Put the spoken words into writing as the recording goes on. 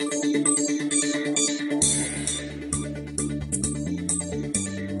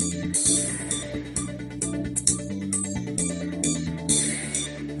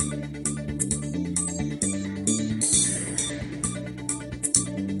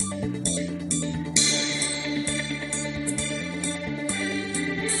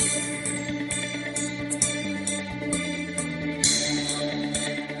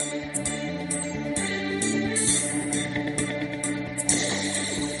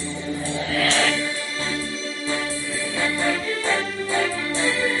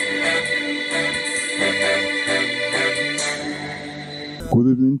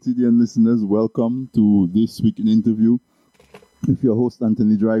TDN listeners. Welcome to This Week in Interview with your host,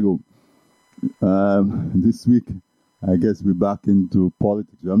 Anthony Drago. This week, I guess we're back into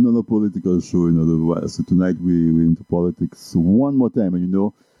politics. I'm not a political show, so tonight we're into politics one more time.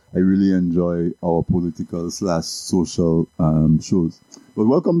 And I really enjoy our political/social shows. But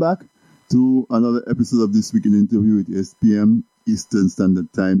welcome back to another episode of This Week in Interview at 8 p.m. Eastern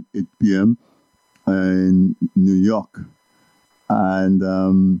Standard Time, 8 p.m. in New York. And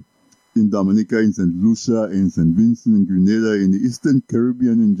in Dominica, in St. Lucia, in St. Vincent, in Grenada, in the Eastern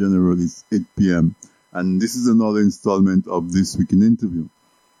Caribbean in general, it's 8 p.m. And this is another installment of This Week in Interview.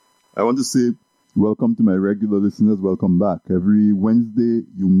 I want to say welcome to my regular listeners. Welcome back. Every Wednesday,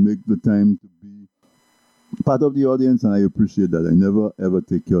 you make the time to be part of the audience, and I appreciate that. I never, ever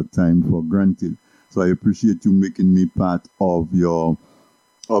take your time for granted. So I appreciate you making me part of your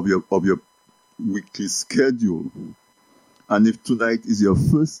weekly schedule. And if tonight is your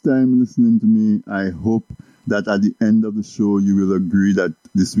first time listening to me, I hope that at the end of the show, you will agree that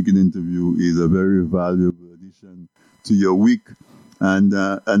This Week in Interview is a very valuable addition to your week. And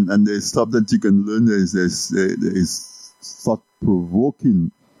there's stuff that you can learn. There's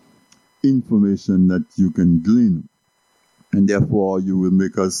thought-provoking information that you can glean. And therefore, you will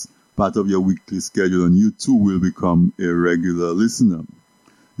make us part of your weekly schedule, and you too will become a regular listener.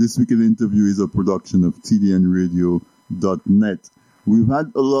 This Week in Interview is a production of TDNRadio.net. We've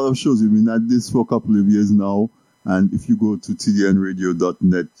had a lot of shows. We've been at this for a couple of years now. And if you go to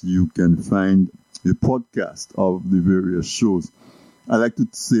TDNRadio.net, you can find a podcast of the various shows. I like to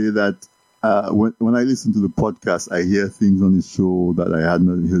say that when I listen to the podcast, I hear things on the show that I had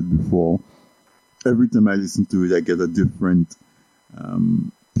not heard before. Every time I listen to it, I get a different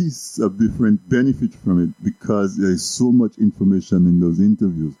piece of different benefit from it, because there is so much information in those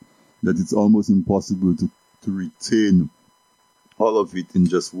interviews that it's almost impossible to retain all of it in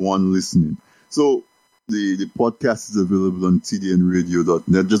just one listening. So the podcast is available on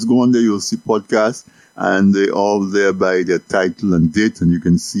tdnradio.net. Just go on there, you'll see podcasts, and they're all there by their title and date, and you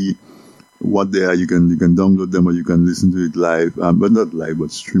can see what they are. You can download them, or you can listen to it live, but not live,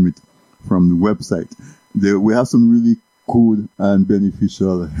 but stream it from the website. We have some really good and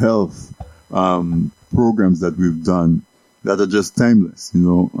beneficial health programs that we've done that are just timeless.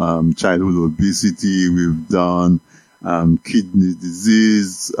 Childhood obesity, we've done kidney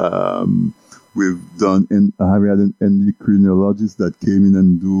disease, we've done, and we had an endocrinologist that came in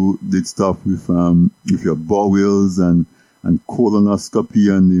and did stuff with your bowels and colonoscopy,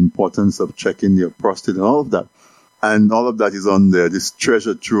 and the importance of checking your prostate and all of that. And all of that is on there. This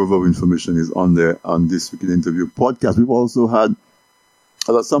treasure trove of information is on there on This Week in Interview podcast. We've also had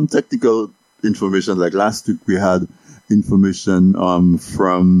some technical information. Like last week, we had information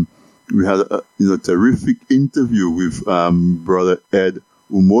we had a terrific interview with Brother Ed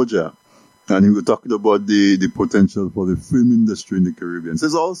Umoja. And he was talking about the potential for the film industry in the Caribbean. So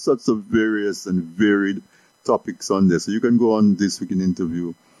there's all sorts of various and varied topics on there. So you can go on This Week in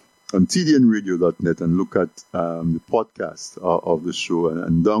Interview on tdnradio.net and look at the podcast of the show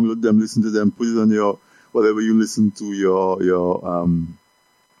and download them, listen to them, put it on your, whatever you listen to, your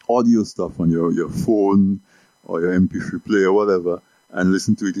audio stuff on your phone or your MP3 player, whatever, and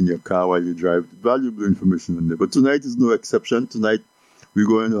listen to it in your car while you drive. Valuable information on there. But tonight is no exception. Tonight we're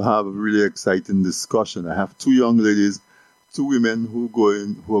going to have a really exciting discussion. I have two young ladies, two women who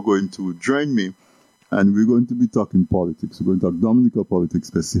are going to join me. And we're going to be talking politics. We're going to talk Dominica politics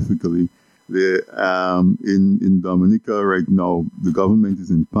specifically. In Dominica right now, the government is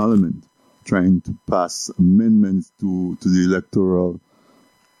in Parliament trying to pass amendments to the electoral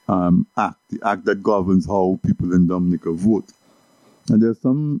act, the act that governs how people in Dominica vote. And there are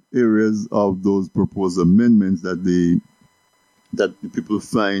some areas of those proposed amendments that the people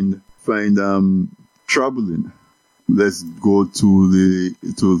find troubling. Let's go to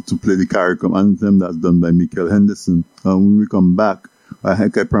play the CARICOM anthem that's done by Michael Henderson. When we come back, I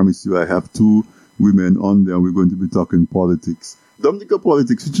promise you, I have two women on there. We're going to be talking politics. Dominica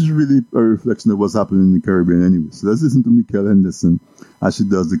politics, which is really a reflection of what's happening in the Caribbean anyway. So let's listen to Michael Henderson as she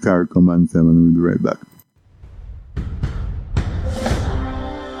does the CARICOM anthem, and we'll be right back.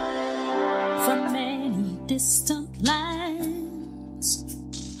 From many distant lands,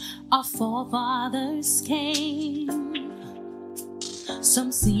 our forefathers came,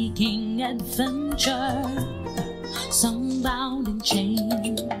 some seeking adventure, some bound in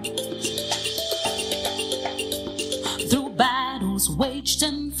chains. Through battles waged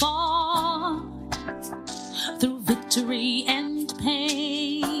and fought, through victory and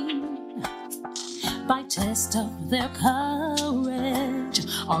pain, by test of their courage,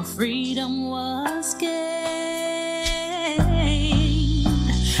 our freedom was gained.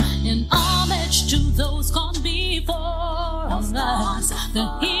 homage to those gone before us, the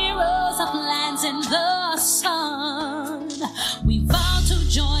heroes of lands in the sun. We vow to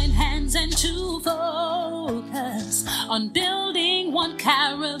join hands and to focus on building one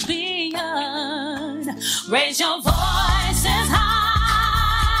Caribbean. Raise your voices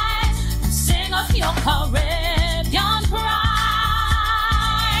high and sing of your Caribbean pride.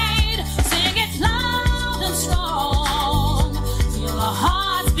 Sing it loud and strong, feel our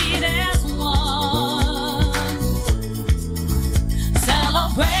hearts beat as one.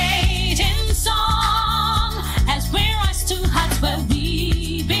 Celebrate in song as we rise to heights where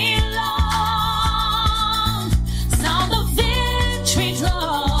we belong. Sound the victory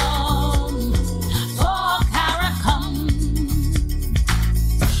drum for CARICOM.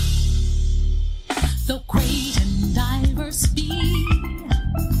 Though great and diverse be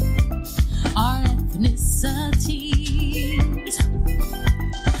our ethnicities,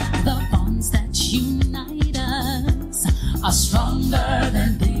 the bonds that unite us are stronger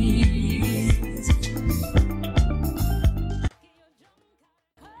than these.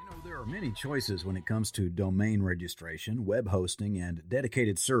 There are many choices when it comes to domain registration, web hosting, and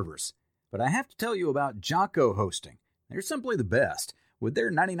dedicated servers. But I have to tell you about Jocko Hosting. They're simply the best. With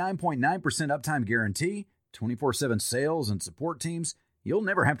their 99.9% uptime guarantee, 24/7 sales and support teams, you'll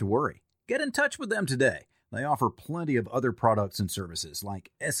never have to worry. Get in touch with them today. They offer plenty of other products and services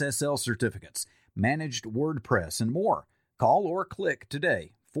like SSL certificates, managed WordPress, and more. Call or click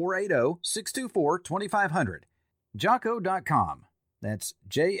today, 480-624-2500. Jocko.com. That's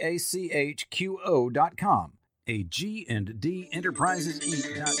JACHQO.com. A G&D Enterprises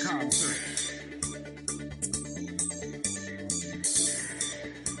Inc.com service.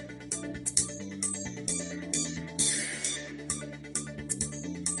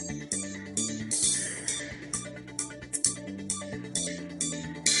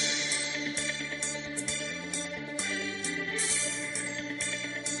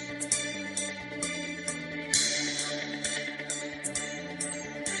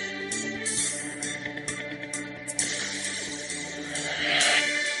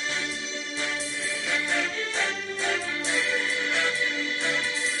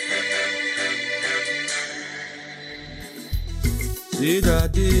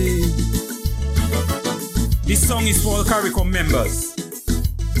 This song is for all CARICOM members.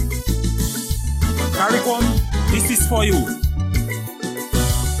 CARICOM, this is for you.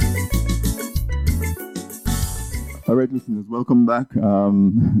 All right, listeners, welcome back.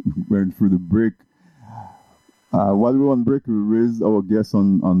 We're through the break. While we were on break, we raised our guests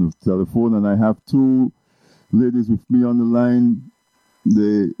on the telephone, and I have two ladies with me on the line.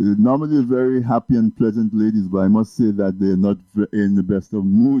 They normally very happy and pleasant ladies, but I must say that they're not in the best of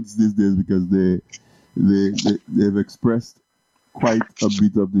moods these days because they've expressed quite a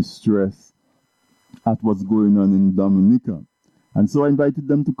bit of distress at what's going on in Dominica. And so I invited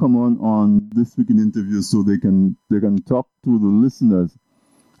them to come on This Week in Interview so they can talk to the listeners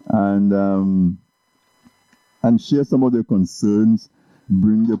and share some of their concerns,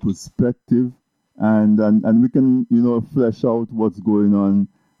 bring their perspective, and we can, flesh out what's going on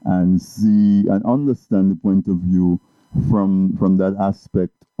and see and understand the point of view from that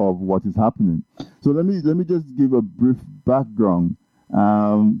aspect of what is happening. So let me just give a brief background.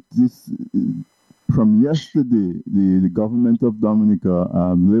 This from yesterday, the government of Dominica,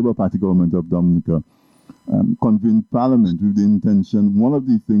 Labour Party government of Dominica, convened Parliament with the intention. One of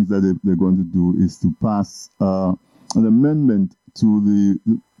the things that they're going to do is to pass an amendment to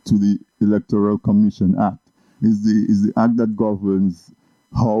the Electoral Commission Act. Is the act that governs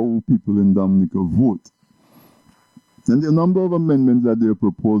how people in Dominica vote. And there are a number of amendments that they're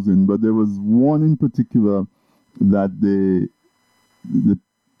proposing, but there was one in particular that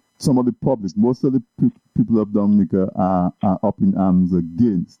some of the public, most of the people of Dominica are up in arms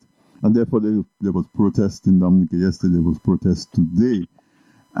against. And therefore there was protest in Dominica yesterday, there was protest today.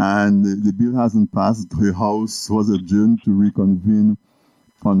 And the bill hasn't passed. The House was adjourned to reconvene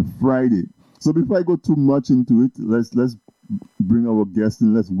on Friday. So before I go too much into it, let's bring our guests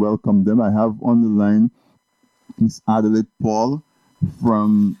in. Let's welcome them. I have on the line Miss Adelaide Paul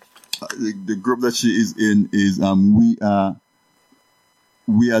from the group that she is in is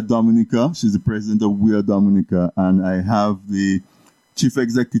We Are Dominica. She's the president of We Are Dominica, and I have the chief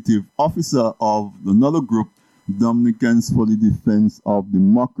executive officer of another group, Dominicans for the Defense of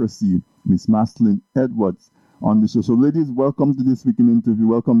Democracy, Miss Maslin Edwards, on the show. So, ladies, welcome to This Week in Interview.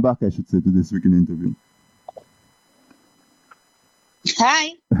 Welcome back, I should say, to This Week in Interview.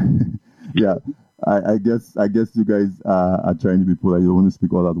 Hi. Yeah, I guess you guys are trying to be polite. You don't want to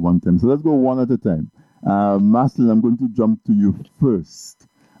speak all at one time. So let's go one at a time. Maslin, I'm going to jump to you first.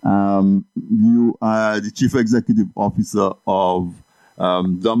 You are the Chief Executive Officer of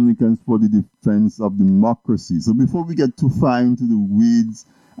Dominicans for the Defense of Democracy. So before we get too far into the weeds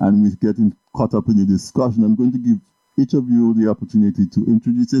and we get caught up in the discussion, I'm going to give each of you the opportunity to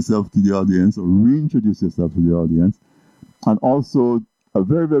introduce yourself to the audience or reintroduce yourself to the audience, and also a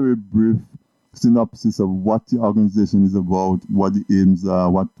very, very brief synopsis of what the organization is about, what the aims are,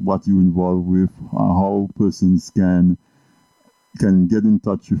 what you're involved with, how persons can get in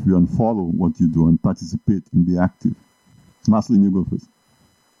touch with you and follow what you do and participate and be active. Marceline, you go first.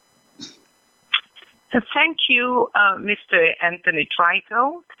 Thank you, Mr. Anthony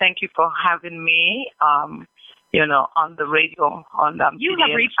Trico. Thank you for having me, on the radio. You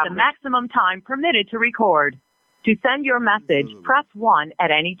have reached the maximum time permitted to record. To send your message, press 1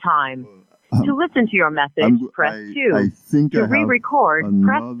 at any time. To listen to your message, press 2. To re-record,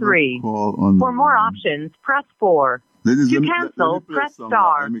 press 3. For more options, press 4. Ladies, to cancel, press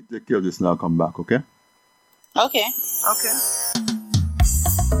star. Let me take care of this now. Come back, okay? Okay.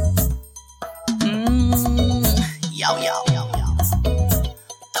 Yo, yo, yo, yo.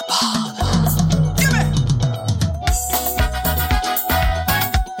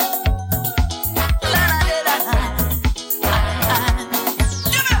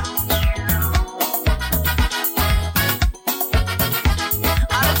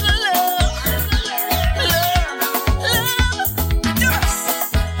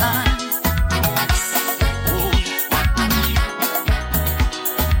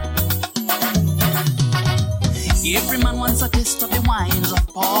 Every man wants a taste of the wines of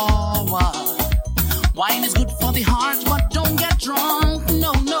power. Wine is good for the heart, but don't get drunk,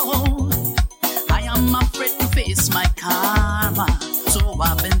 no, no. I am afraid to face my karma, so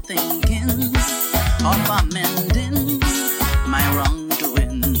I've been thinking of amending my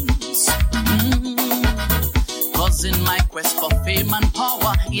wrongdoings. 'Cause in my quest for fame and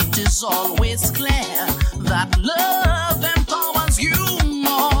power, it is always clear that love empowers you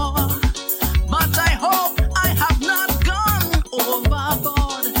more. But I hope I have not gone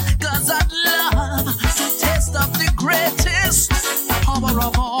overboard, 'cause I'd love to taste of the greatest power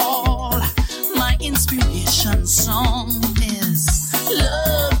of all. My inspiration song is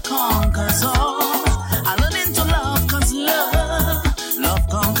Love Conquers All. I learn to love 'cause love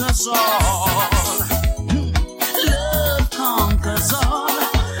conquers all. Love conquers all.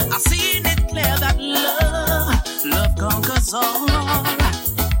 I seen it clear that love conquers all.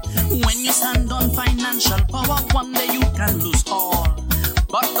 When you stand on financial power, one day you can lose all.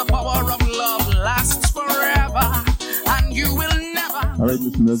 But the power of love lasts forever, and you will never. All right,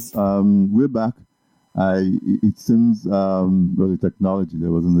 listeners, we're back. It seems, the technology,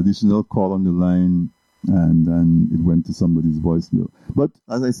 there was an additional call on the line, and then it went to somebody's voicemail. But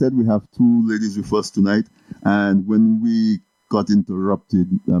as I said, we have two ladies with us tonight, and when we got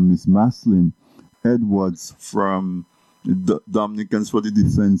interrupted, Miss Marceline Edwards from Dominicans for the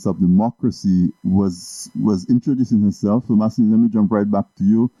Defense of Democracy was introducing herself. So Marceline, let me jump right back to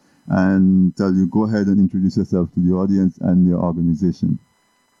you and tell you, go ahead and introduce yourself to the audience and your organization.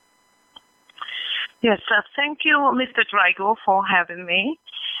 Yes, thank you, Mr. Trigo, for having me.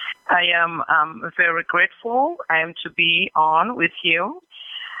 I am very grateful. I am to be on with you.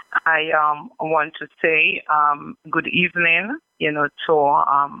 I want to say good evening, to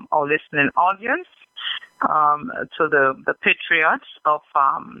our listening audience, to the patriots of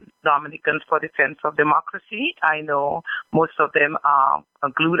Dominicans for Defense of Democracy. I know most of them are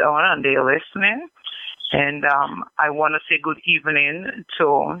glued on and they are listening. And I want to say good evening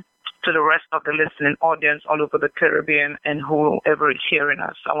to the rest of the listening audience all over the Caribbean and whoever is hearing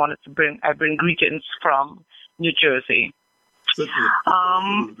us. I bring greetings from New Jersey. So,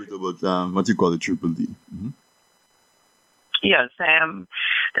 a little bit about what you call the Triple D. Mm-hmm. Yes,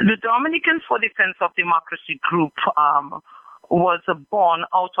 the Dominicans for Defense of Democracy group was born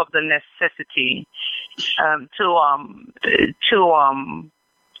out of the necessity to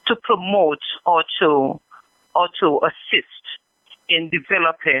promote or to assist in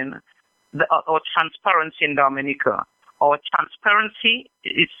developing our transparency in Dominica. Our transparency,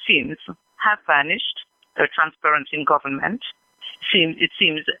 it seems, has vanished. The transparency in government it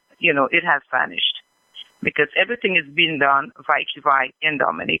seems it has vanished, because everything is being done right in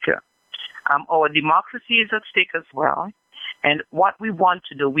Dominica. Our democracy is at stake as well. And what we want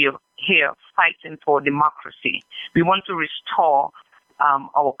to do, we are here fighting for democracy. We want to restore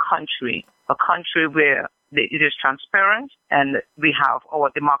our country, a country where it is transparent and we have our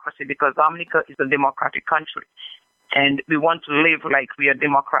democracy, because Dominica is a democratic country. And we want to live like we are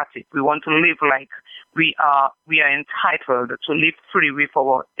democratic. We want to live like we are entitled to live free with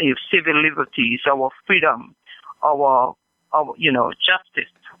our civil liberties, our freedom, our justice.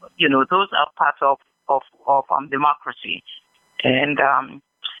 Those are part of democracy, and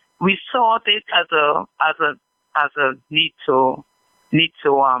we saw this as a need to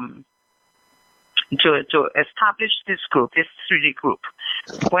establish this 3D group.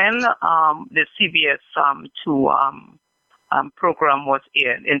 When the CBS 2 program was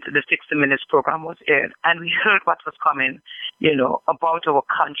aired, into the 60 Minutes program was aired, and we heard what was coming, about our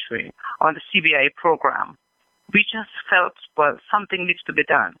country on the CBI program, we just felt, well, something needs to be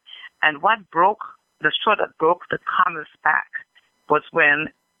done. And the straw that broke the camel's back was when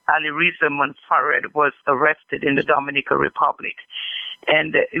Ali Reza Monfared was arrested in the Dominican Republic.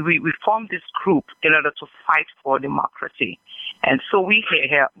 And we formed this group in order to fight for democracy. And so we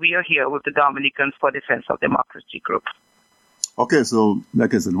are here with the Dominicans for Defense of Democracy group. Okay, so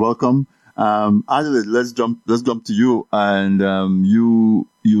like I said, welcome. Adelaide, let's jump to you. And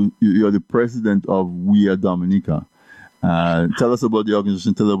you're the president of We Are Dominica. Tell us about the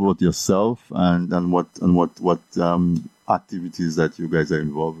organization. Tell us about yourself and what activities that you guys are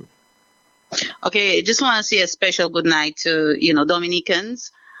involved with. Okay, just want to say a special good night to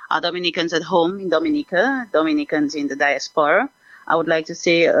Dominicans, Dominicans at home in Dominica, Dominicans in the diaspora. I would like to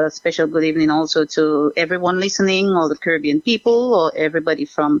say a special good evening also to everyone listening, all the Caribbean people, or everybody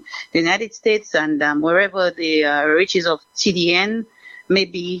from the United States, and wherever the reaches of TDN may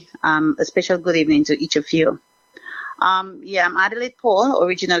be. A special good evening to each of you. I'm Adelaide Paul,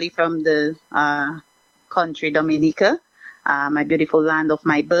 originally from the country Dominica, my beautiful land of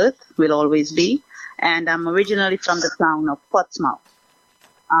my birth will always be, and I'm originally from the town of Portsmouth.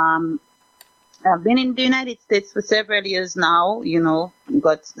 I've been in the United States for several years now,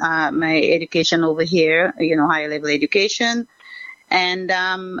 got my education over here, higher level education. And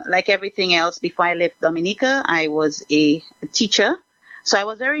like everything else, before I left Dominica, I was a teacher. So I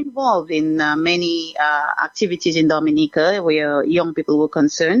was very involved in many activities in Dominica where young people were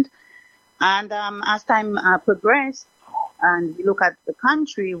concerned. And as time progressed and we look at the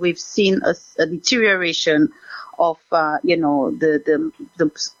country, we've seen a deterioration of, the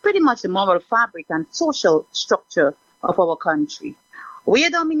pretty much the moral fabric and social structure of our country. We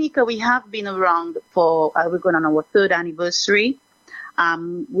at Dominica, we have been around for, we're going on our 3rd anniversary.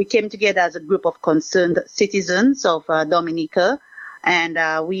 We came together as a group of concerned citizens of Dominica,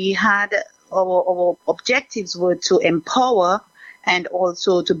 and we had our objectives were to empower and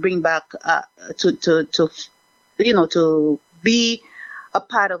also to bring back, to be a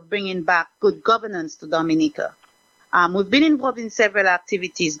part of bringing back good governance to Dominica. We've been involved in several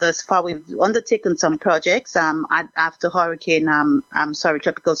activities thus far. We've undertaken some projects. After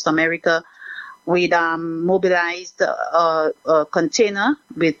Tropical Storm Erica, we'd mobilized a container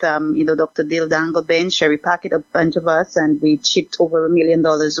with, Dr. Dale Dangle-Bench, Sherry Packett, a bunch of us, and we shipped over $1 million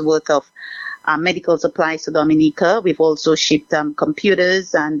worth of medical supplies to Dominica. We've also shipped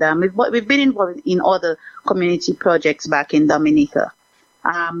computers, and we've been involved in other community projects back in Dominica.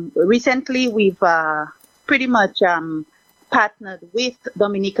 Recently, we've pretty much partnered with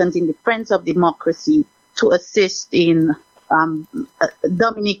Dominicans in Defense of Democracy to assist in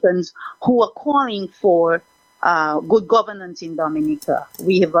Dominicans who are calling for good governance in Dominica.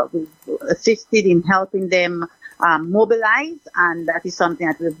 We've assisted in helping them mobilize, and that is something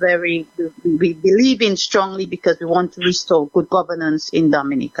that we believe in strongly because we want to restore good governance in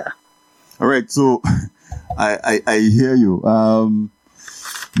Dominica. All right, so I hear you.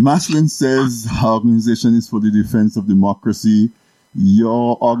 Maslin says her organization is for the defense of democracy.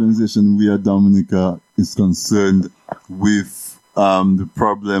 Your organization, We Are Dominica, is concerned with the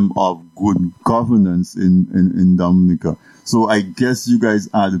problem of good governance in Dominica. So I guess you guys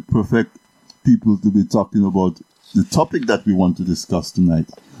are the perfect people to be talking about the topic that we want to discuss tonight,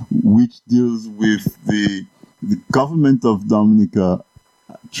 which deals with the government of Dominica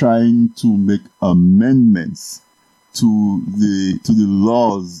trying to make amendments to the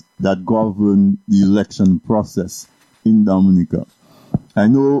laws that govern the election process in Dominica. I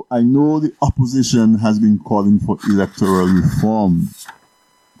know the opposition has been calling for electoral reform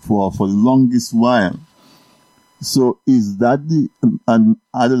for the longest while. So is that and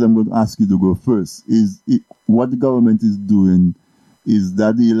Adel, I'm going to ask you to go first. What the government is doing, is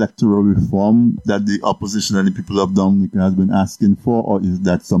that the electoral reform that the opposition and the people of Dominica has been asking for, or is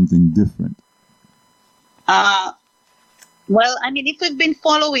that something different? Well, I mean, if we've been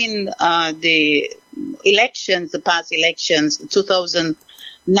following the elections, the past elections,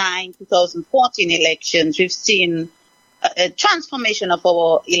 2009, 2014 elections, we've seen a transformation of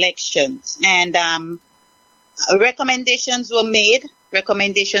our elections, and recommendations were made,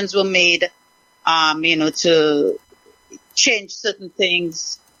 to change certain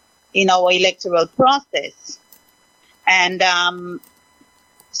things in our electoral process. And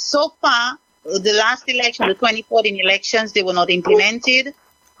so far, the last election, the 2014 elections, they were not implemented.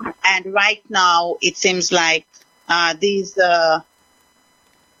 And right now, it seems like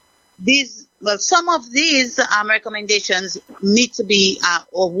some of these recommendations need to be,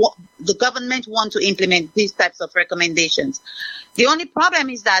 the government want to implement these types of recommendations. The only problem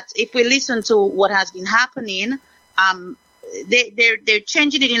is that if we listen to what has been happening, they're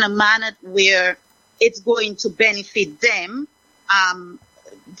changing it in a manner where it's going to benefit them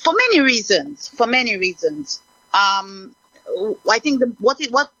for many reasons. I think what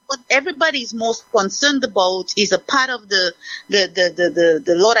everybody is most concerned about is a part of the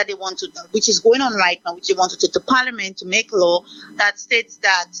law that they want to, which is going on right now, which they want to take to Parliament to make law that states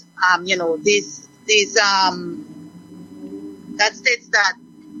that that states that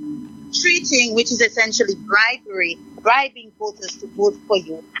treating, which is essentially bribing voters to vote for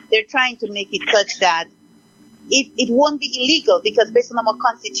you, they're trying to make it such that it won't be illegal, because based on our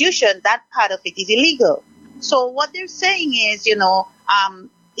constitution, that part of it is illegal. So what they're saying is,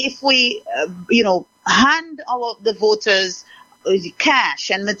 if we, hand the voters cash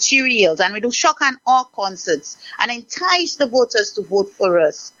and materials, and we do shock and awe concerts and entice the voters to vote for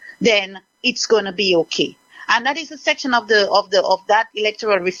us, then it's going to be okay. And that is a section of that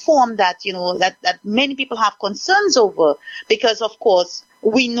electoral reform that, that many people have concerns over, because of course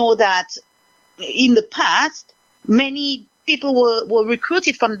we know that in the past, many people were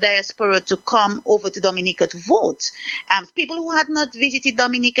recruited from diaspora to come over to Dominica to vote. People who had not visited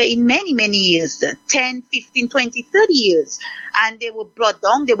Dominica in many, many years, 10, 15, 20, 30 years. And they were brought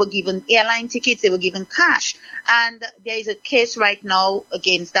down, they were given airline tickets, they were given cash. And there is a case right now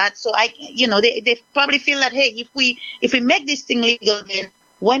against that. So they probably feel that, hey, if we make this thing legal, then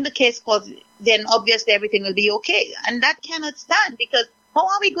when the case goes, then obviously everything will be okay. And that cannot stand, because how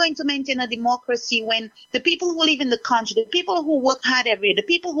are we going to maintain a democracy when the people who live in the country, the people who work hard every day, the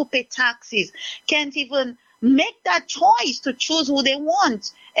people who pay taxes, can't even make that choice to choose who they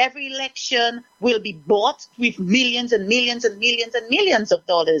want? Every election will be bought with millions and millions and millions and millions of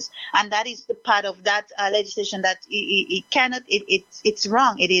dollars. And that is the part of that legislation that it cannot, it's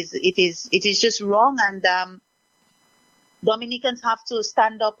wrong. It is just wrong. And Dominicans have to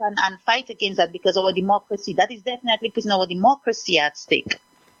stand up and fight against that, because our democracy, that is definitely putting our democracy at stake.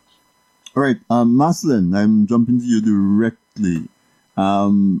 All right, Maslin, I'm jumping to you directly.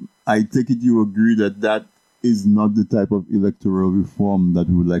 I take it you agree that is not the type of electoral reform that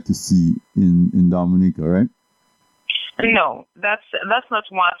we would like to see in Dominica, right? No, that's not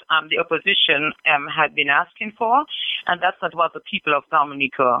what the opposition had been asking for, and that's not what the people of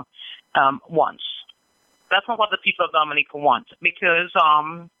Dominica wants. That's not what the people of Dominica want, because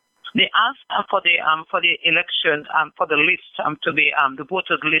they asked for the election for the list to be the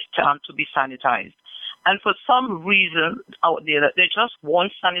voters list to be sanitized, and for some reason they just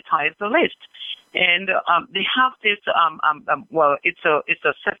won't sanitize the list, and they have this it's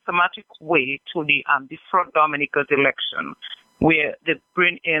a systematic way to defraud Dominica's election, where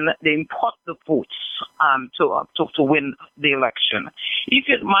they import the votes to win the election.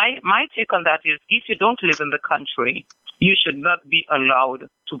 My take on that is, if you don't live in the country, you should not be allowed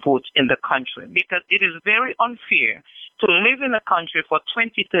to vote in the country, because it is very unfair to live in a country for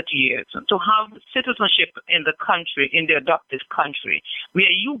 20, 30 years, to have citizenship in the country, in the adopted country, where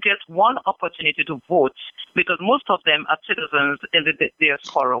you get one opportunity to vote, because most of them are citizens in the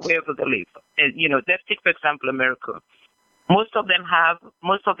diaspora, wherever they live. Let's take, for example, America. Most of them have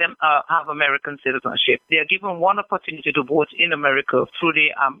American citizenship. They are given one opportunity to vote in America through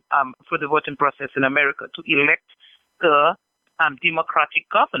the voting process in America, to elect the democratic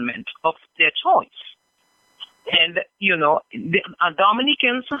government of their choice. And the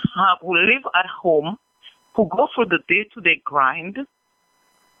Dominicans who live at home, who go through the day-to-day grind,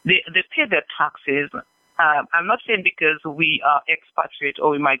 they pay their taxes. I'm not saying because we are expatriate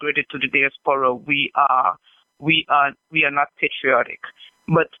or we migrated to the diaspora, we are not patriotic,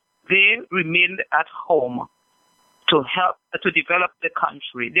 but they remain at home to help to develop the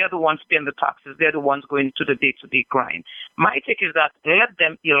country. They're the ones paying the taxes. They're the ones going to the day-to-day grind. My take is that let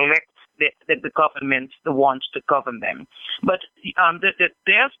them elect the government, the ones to govern them. But the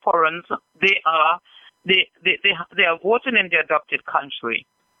diasporans, they are voting in the adopted country,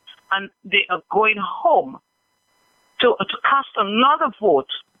 and they are going home to cast another vote,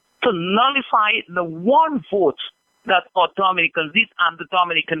 to nullify the one vote that our Dominicans, the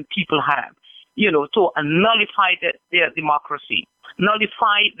Dominican people have, to nullify their democracy,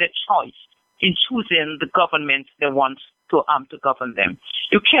 nullify their choice in choosing the government they want to govern them.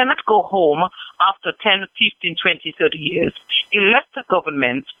 You cannot go home after 10, 15, 20, 30 years, elect a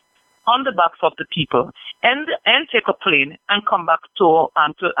government on the backs of the people and take a plane and come back to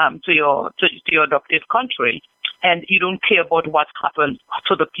your adopted country, and you don't care about what happened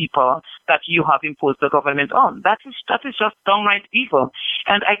to the people that you have imposed the government on. That is just downright evil,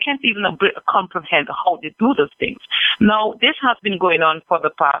 and I can't even comprehend how they do those things. Now, this has been going on for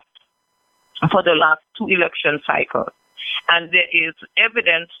the last 2 election cycles. And there is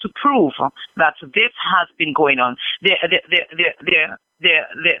evidence to prove that this has been going on. There a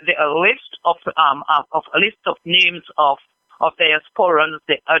list of names of diasporans,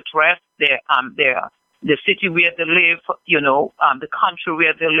 the address, the city where they live, the country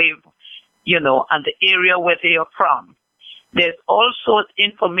where they live, and the area where they are from. There's also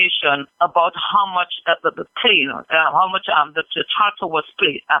information about how much the plane, how much the charter was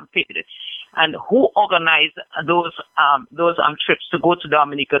paid, and who organized those trips to go to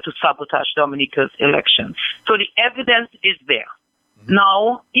Dominica to sabotage Dominica's election. So the evidence is there. Mm-hmm.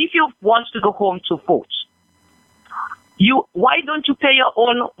 Now, if you want to go home to vote, why don't you pay your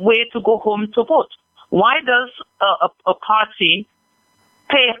own way to go home to vote? Why does a party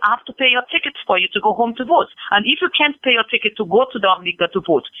have to pay your tickets for you to go home to vote? And if you can't pay your ticket to go to Dominica to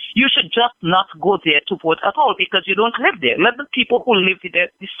vote, you should just not go there to vote at all, because you don't live there. Let the people who live there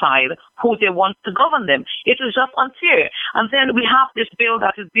decide who they want to govern them. It is just unfair. And then we have this bill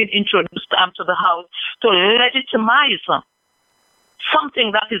that is being introduced to the House to legitimize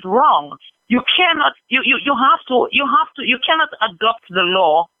something that is wrong. You cannot adopt the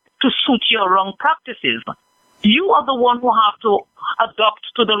law to suit your wrong practices. You are the one who have to adopt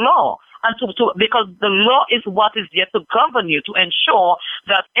to the law, and because the law is what is there to govern you, to ensure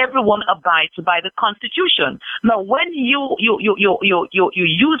that everyone abides by the Constitution. Now, when you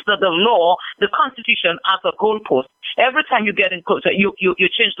use the law, the Constitution as a goalpost, every time you get in close, you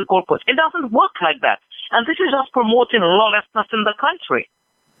change the goalpost. It doesn't work like that, and this is just promoting lawlessness in the country.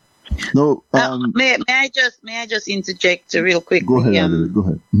 No. May I just interject real quick? Go ahead. Go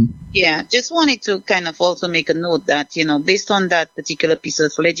ahead. Mm-hmm. Yeah, just wanted to kind of also make a note that, based on that particular piece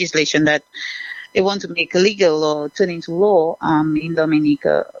of legislation that they want to make illegal or turn into law in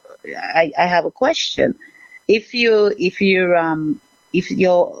Dominica, I have a question. If your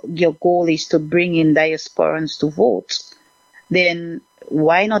goal is to bring in diasporans to vote, then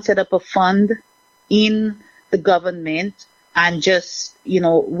why not set up a fund in the government and just,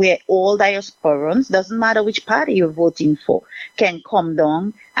 where all diasporans, doesn't matter which party you're voting for, can come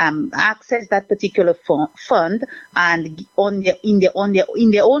down, access that particular fund, and in their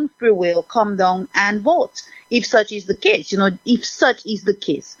own free will come down and vote, if such is the case.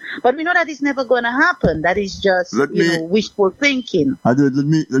 But we know that it's never going to happen. That is just wishful thinking. Let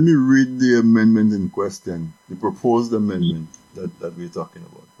me read the amendment in question, the proposed amendment that we're talking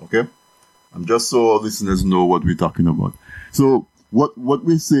about. Okay, just so our listeners know what we're talking about. So what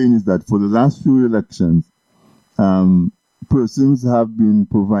we're saying is that for the last few elections, persons have been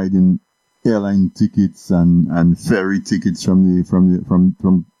providing airline tickets and ferry tickets from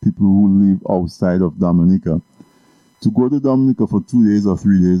people who live outside of Dominica to go to Dominica for 2 days or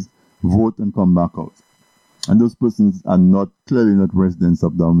 3 days, vote and come back out. And those persons are clearly not residents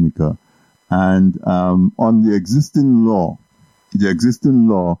of Dominica. And on the existing law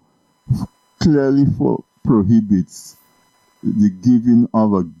clearly prohibits the giving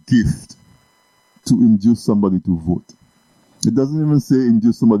of a gift to induce somebody to vote. It doesn't even say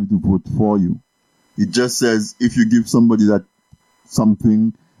induce somebody to vote for you. It just says if you give somebody that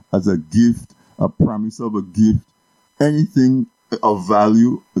something as a gift, a promise of a gift, anything of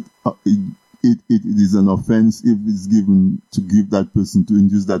value, it is an offense if it's given to give that person, to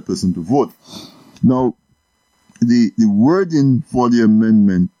induce that person to vote. Now, the wording for the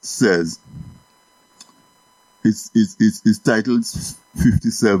amendment says, it's titled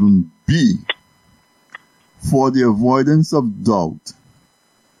 57B. For the avoidance of doubt,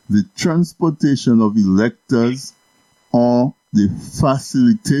 the transportation of electors or the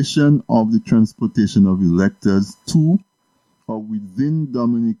facilitation of the transportation of electors to or within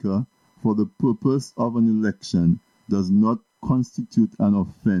Dominica for the purpose of an election does not constitute an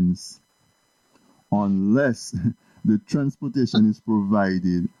offense unless the transportation is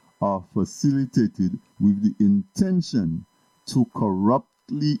provided or facilitated with the intention to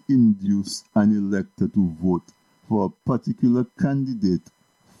corruptly induce an elector to vote for a particular candidate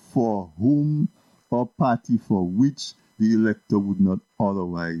for whom or party for which the elector would not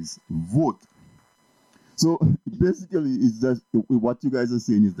otherwise vote. So basically, it's just what you guys are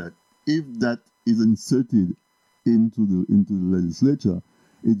saying is that if that is inserted into the legislature,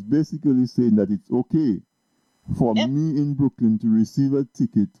 it's basically saying that it's okay for me in Brooklyn to receive a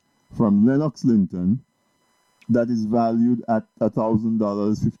ticket from Lennox Linton, that is valued at $1,000,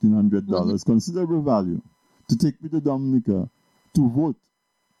 $1,500, considerable value, to take me to Dominica to vote.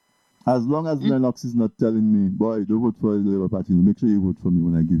 As long as Lennox is not telling me, boy, don't vote for the Labour Party, make sure you vote for me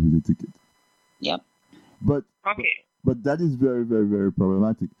when I give you the ticket. Yep. But that is very, very, very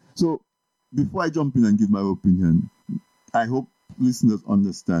problematic. So before I jump in and give my opinion, I hope listeners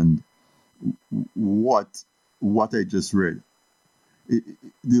understand what I just read.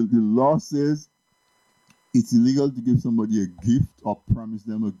 The law says it's illegal to give somebody a gift or promise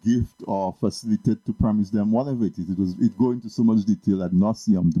them a gift or facilitate to promise them whatever it is. It goes into so much detail ad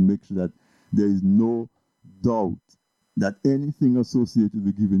nauseum to make sure that there is no doubt that anything associated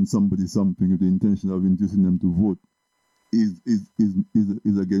with giving somebody something with the intention of inducing them to vote is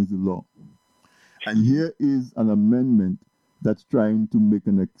against the law. And here is an amendment that's trying to make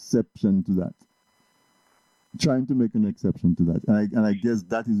an exception to that. And I guess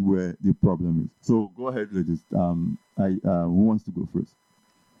that is where the problem is. So go ahead, ladies. Who wants to go first?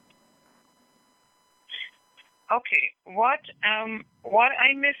 Okay. What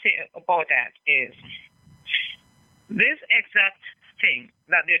I may say about that is this exact thing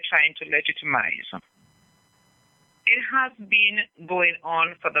that they're trying to legitimize. It has been going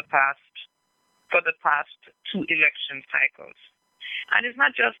on for the past 2 election cycles, and it's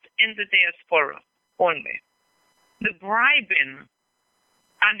not just in the diaspora only. The bribing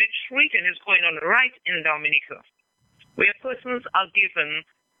and the treating is going on right in Dominica, where persons are given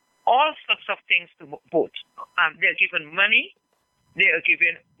all sorts of things to vote. They're given money, they're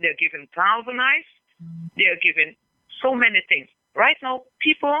given galvanized, they're given so many things. Right now,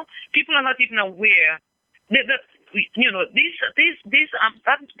 people are not even aware that that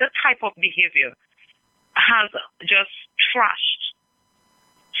type of behavior has just trashed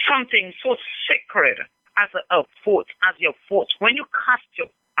something so sacred as a vote, as your vote. When you cast your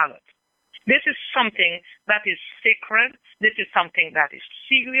ballot, this is something that is sacred. This is something that is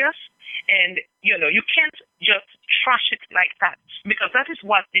serious, and you can't just trash it like that, because that is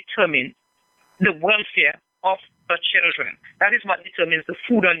what determines the welfare of the children. That is what determines the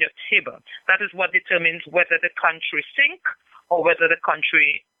food on your table. That is what determines whether the country sinks or whether the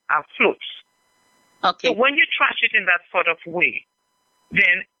country floats. Okay. So when you trash it in that sort of way,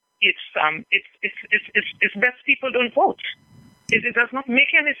 then it's best people don't vote. It does not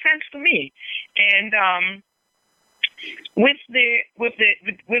make any sense to me. And with the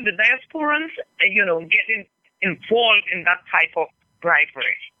diasporans, getting involved in that type of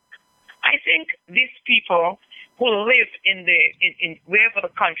bribery, I think these people who live in wherever the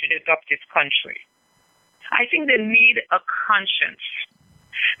country they adopt this country, I think they need a conscience,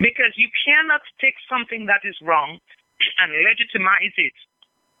 because you cannot take something that is wrong and legitimize it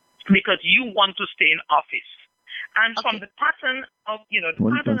because you want to stay in office. And from the pattern of, the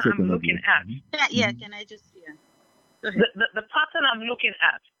pattern I'm looking at. Can I just, The pattern I'm looking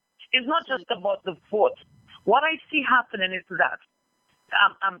at is not just about the vote. What I see happening is that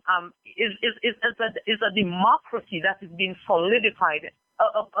is a democracy that is being solidified,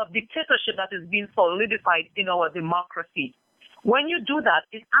 a dictatorship that is being solidified in our democracy. When you do that,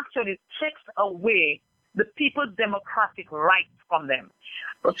 it actually takes away the people's democratic rights from them.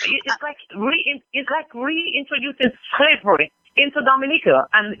 It's like reintroducing slavery into Dominica,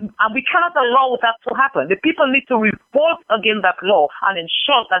 and we cannot allow that to happen. The people need to revolt against that law and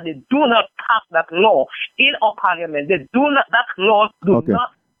ensure that they do not pass that law in our parliament. That law do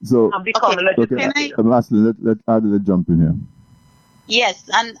not become legislative. Lastly, let Adela jump in here. Yes,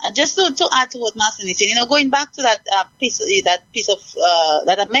 and just to add to what Martin is saying, going back to that piece of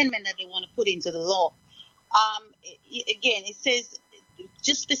that amendment that they want to put into the law. Again, it says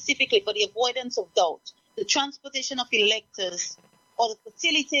just specifically for the avoidance of doubt, the transportation of electors or the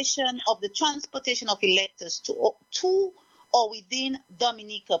facilitation of the transportation of electors to or within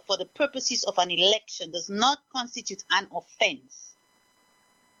Dominica for the purposes of an election does not constitute an offense.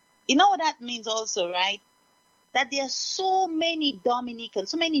 You know what that means also, right? That there are so many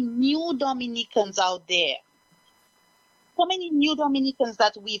Dominicans, so many new Dominicans out there, so many new Dominicans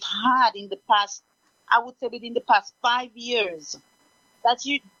that we've had in the past, I would say within the past 5 years, that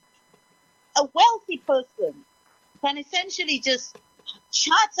a wealthy person can essentially just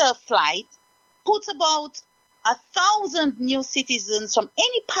charter a flight, put about 1,000 new citizens from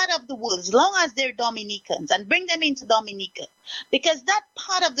any part of the world, as long as they're Dominicans, and bring them into Dominica. Because that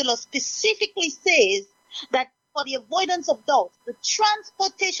part of the law specifically says that for the avoidance of doubt, the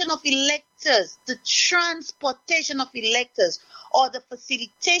transportation of electors, or the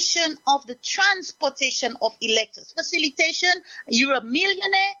facilitation of the transportation of electors. Facilitation, you're a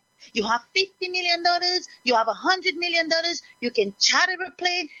millionaire, you have $50 million, you have $100 million, you can charter a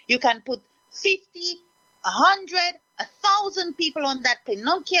plane, you can put 50 100, 1,000 people on that plane,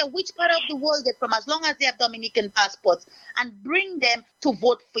 don't care which part of the world they're from, as long as they have Dominican passports, and bring them to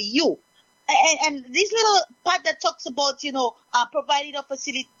vote for you. And this little part that talks about, provided or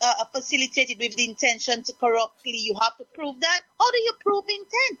facilitated with the intention to corruptly, you have to prove that. How do you prove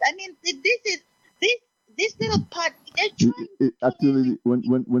intent? I mean, this little part, they're trying actually,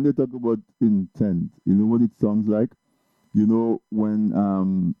 when they talk about intent, you know what it sounds like?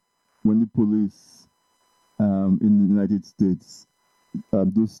 When the police in the United States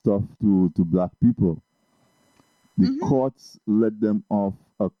do stuff to black people, the courts let them off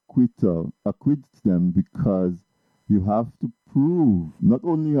acquit them, because you have to prove, not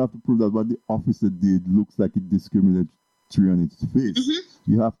only you have to prove that what the officer did looks like it discriminatory on its face,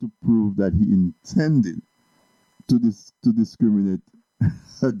 you have to prove that he intended to discriminate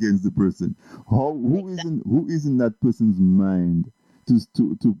against the person. Who is in that person's mind to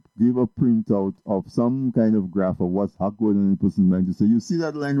give a printout of some kind of graph of what's going on in the person's mind, to say, you see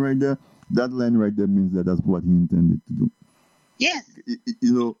that line right there? That line right there means that's what he intended to do. Yes.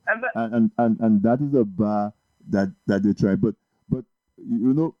 And that is a bar that they try. But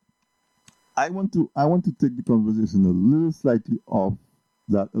I want to take the conversation a little slightly off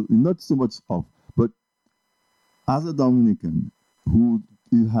that, not so much off, but as a Dominican who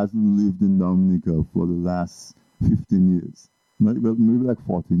hasn't lived in Dominica for the last 15 years, maybe like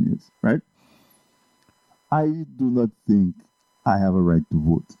 14 years, right? I do not think I have a right to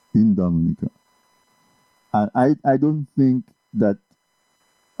vote in Dominica. And I don't think that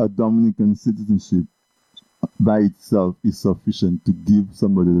a Dominican citizenship by itself is sufficient to give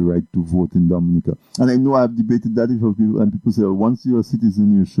somebody the right to vote in Dominica. And I know I've debated that with people, and people say, well, once you're a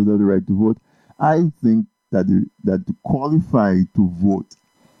citizen, you should have the right to vote. I think that to qualify to vote,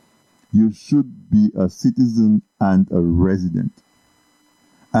 you should be a citizen and a resident.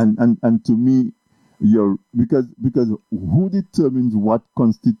 And to me, because who determines what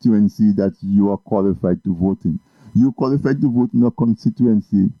constituency that you are qualified to vote in? You qualified to vote in a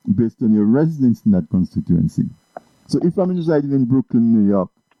constituency based on your residence in that constituency. So if I'm residing in Brooklyn, New York,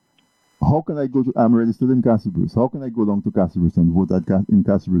 how can I go to, I'm registered in Castle Bruce, how can I go down to Castle Bruce and vote in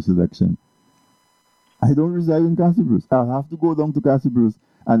Castle Bruce election? I don't reside in Castle Bruce. I'll have to go down to Castle Bruce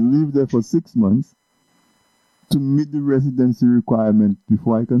and live there for 6 months to meet the residency requirement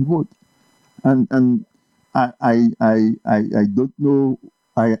before I can vote. And I don't know.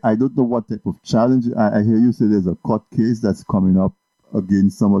 I don't know what type of challenge. I hear you say there's a court case that's coming up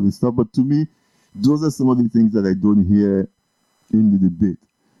against some of this stuff, but to me, those are some of the things that I don't hear in the debate.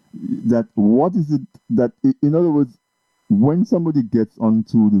 That what is it that, in other words, when somebody gets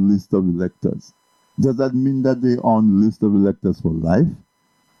onto the list of electors, does that mean that they're on the list of electors for life?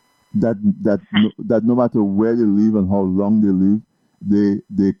 That no matter where they live and how long they live,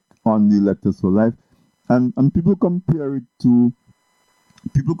 they on the electors for life, and people compare it to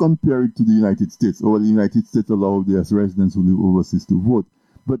the United States. Or the United States allow their residents who live overseas to vote,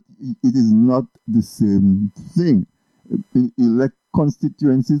 but it is not the same thing.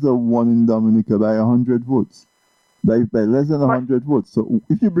 Constituencies are won in Dominica by 100 votes, by less than 100 votes. So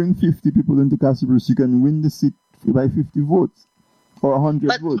if you bring 50 people into Castle Bruce, you can win the seat by 50 votes or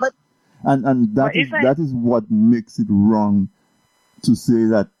 100 votes. And that is what makes it wrong to say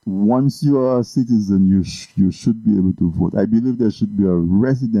that once you are a citizen, you should be able to vote. I believe there should be a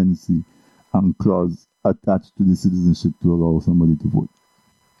residency clause attached to the citizenship to allow somebody to vote.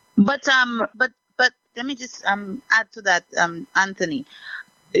 But let me just add to that, Anthony.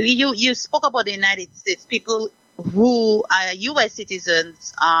 You spoke about the United States, people who are U.S.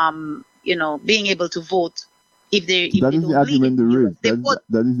 citizens, being able to vote if they. That is the argument they raise.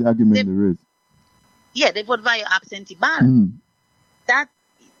 That is the argument they raise. Yeah, they vote via absentee ballot.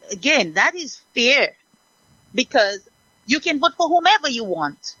 That is fair, because you can vote for whomever you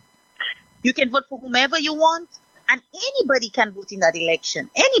want. You can vote for whomever you want, and anybody can vote in that election.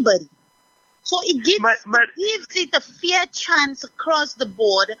 Anybody. So it gives it a fair chance across the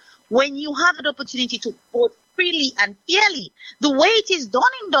board when you have an opportunity to vote freely and fairly. The way it is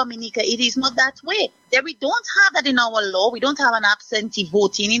done in Dominica, it is not that way. We don't have that in our law. We don't have an absentee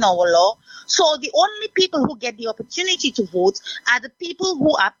voting in our law. So the only people who get the opportunity to vote are the people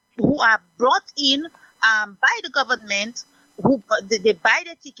who are brought in by the government, who they buy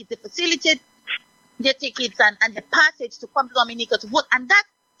the ticket, they facilitate their tickets and the passage to come to Dominica to vote, and that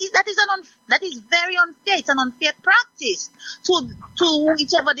is very unfair. It's an unfair practice to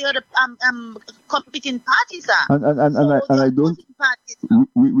whichever the other competing parties are. And I don't,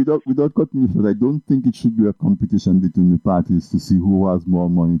 without cutting you short, I don't think it should be a competition between the parties to see who has more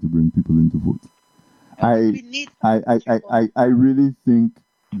money to bring people in to vote. I really think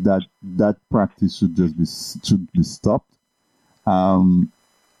that practice should be stopped. The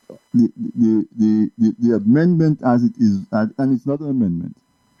amendment as it is, and it's not an amendment.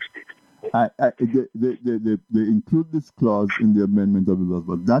 They include this clause in the amendment of the laws,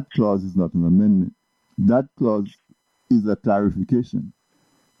 but that clause is not an amendment. That clause is a clarification.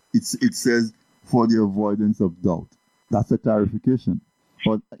 It says for the avoidance of doubt. That's a clarification.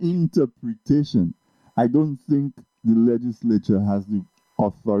 But interpretation, I don't think the legislature has the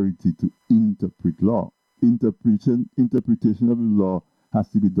authority to interpret law. Interpretation of the law has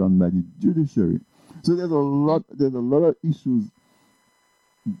to be done by the judiciary. So there's a lot of issues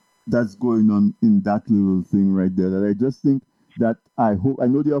that's going on in that little thing right there. That I just think that I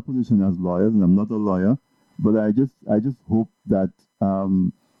know the opposition has lawyers, and I'm not a lawyer, but I just hope that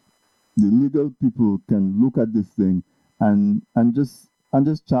the legal people can look at this thing and just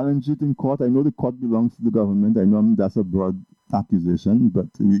challenge it in court. I know the court belongs to the government. I know that's a broad accusation,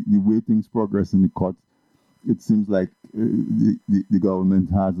 but the way things progress in the court, it seems like the government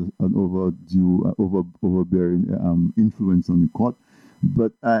has an overbearing influence on the court.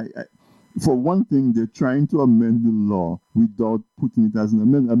 But for one thing, they're trying to amend the law without putting it as an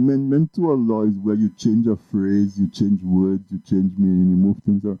amendment. Amendment to a law is where you change a phrase, you change words, you change meaning, you move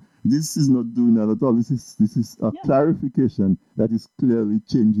things around. This is not doing that at all. This is a clarification that is clearly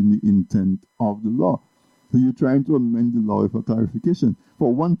changing the intent of the law. So you're trying to amend the law with a clarification.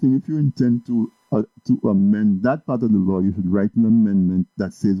 For one thing, if you intend to amend that part of the law, you should write an amendment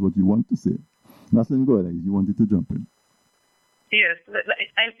that says what you want to say. Naslin, go ahead. You wanted to jump in. Yes,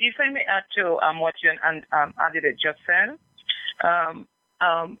 if I may add to what you and Adide just said,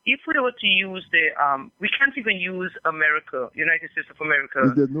 if we were to use we can't even use America, United States of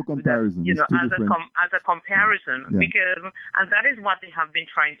America. There's no comparison. As a comparison, Yeah. because that is what they have been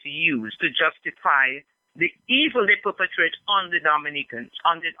trying to use to justify the evil they perpetrate on the Dominicans,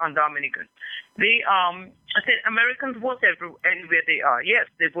 on Dominicans. They I said Americans vote anywhere they are. Yes,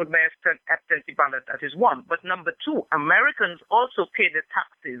 they vote by absentee ballot. That is one. But number two, Americans also pay the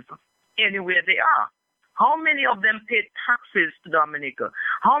taxes anywhere they are. How many of them paid taxes to Dominica?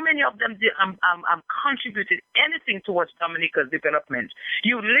 How many of them contributed anything towards Dominica's development?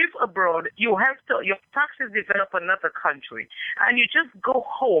 You live abroad, your taxes develop another country, and you just go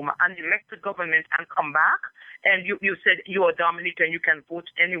home and elect the government and come back, and you said you're a Dominican, you can vote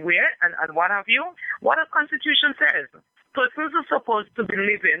anywhere, and what have you? What a constitution says. Persons are supposed to be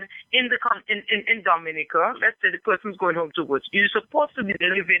living in Dominica. Let's say the person's going home to work. You're supposed to be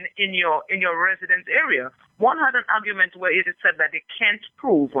living in your residence area. One had an argument where it said that they can't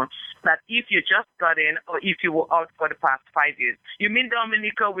prove that if you just got in or if you were out for the past 5 years. You mean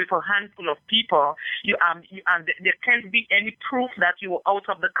Dominica with a handful of people? And there can't be any proof that you were out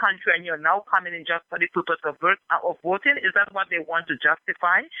of the country and you're now coming in just for the purpose of voting? Is that what they want to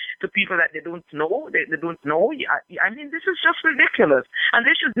justify to people that they don't know? They don't know. I mean, this is just ridiculous, and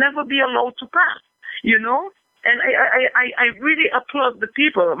they should never be allowed to pass. You know. And I really applaud the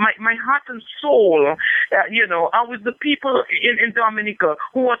people, my heart and soul. I was the people in Dominica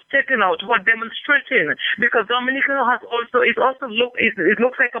who was taken out, who were demonstrating, because Dominica it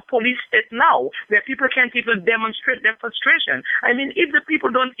looks like a police state now, where people can't even demonstrate their frustration. I mean, if the people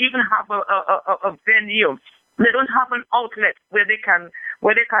don't even have a venue, they don't have an outlet where they can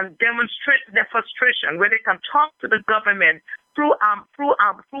demonstrate their frustration, where they can talk to the government through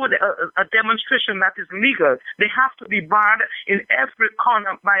a demonstration that is legal. They have to be barred in every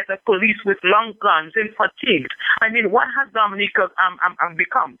corner by the police with long guns and fatigued. I mean, what has Dominica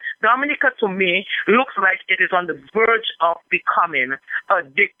become? Dominica, to me, looks like it is on the verge of becoming a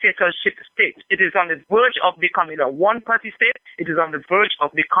dictatorship state. It is on the verge of becoming a one-party state. It is on the verge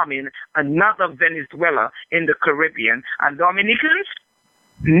of becoming another Venezuela in the Caribbean. And Dominicans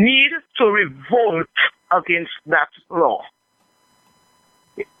need to revolt against that law.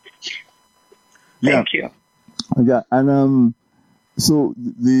 Thank you. Yeah, and so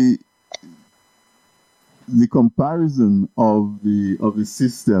the comparison of the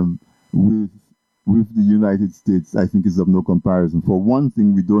system with the United States, I think, is of no comparison. For one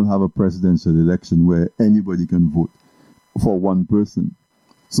thing, we don't have a presidential election where anybody can vote for one person.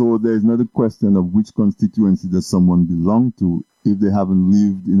 So there's not a question of which constituency does someone belong to if they haven't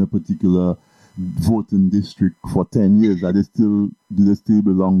lived in a particular voting district for 10 years. Do they still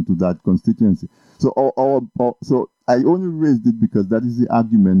belong to that constituency? So I only raised it because that is the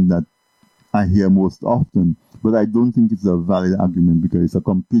argument that I hear most often, but I don't think it's a valid argument because it's a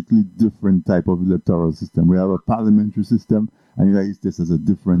completely different type of electoral system. We have a parliamentary system, and the United States has a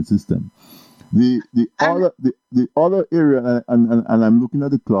different system. The other area, and I'm looking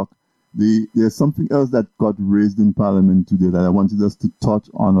at the clock, There's something else that got raised in Parliament today that I wanted us to touch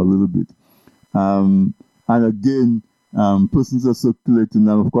on a little bit. And again, persons are circulating,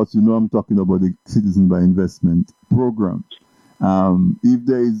 and of course, I'm talking about the Citizen by Investment program. If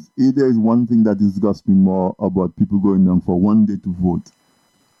there is one thing that disgusts me more about people going down for one day to vote,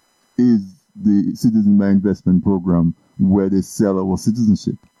 is the Citizen by Investment program, where they sell our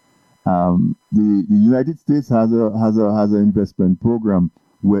citizenship. The United States has an investment program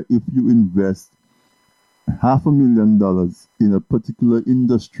where if you invest $500,000 in a particular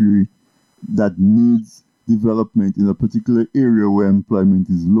industry that needs development in a particular area where employment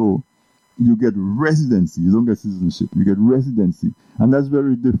is low, you get residency. You don't get citizenship. You get residency, and that's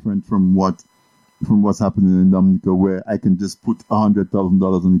very different from what's happening in Dominica, where I can just put $100,000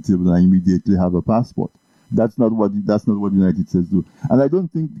 on the table and I immediately have a passport. That's not what the United States do. And I don't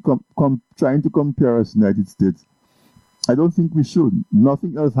think trying to compare us to the United States, I don't think we should.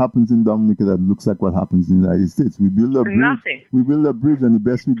 Nothing else happens in Dominica that looks like what happens in the United States. We build a bridge. Nothing. We build a bridge, and the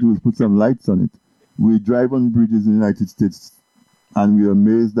best we do is put some lights on it. We drive on bridges in the United States, and we're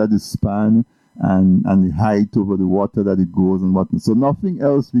amazed at the span and the height over the water that it goes and whatnot. So nothing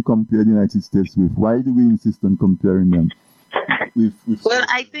else we compare the United States with. Why do we insist on comparing them?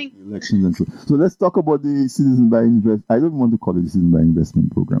 I think elections and so let's talk about the Citizen by Investment. I don't want to call it the Citizen by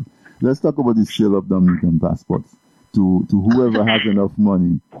Investment program. Let's talk about the sale of Dominican passports to whoever has enough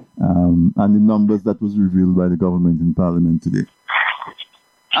money, and the numbers that was revealed by the government in Parliament today.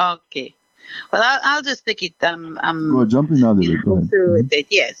 Okay. Well, I'll just take it. Go jumping out of it. Go ahead. With it,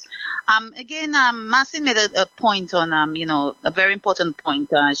 yes. Again, Marcy made a point on, a very important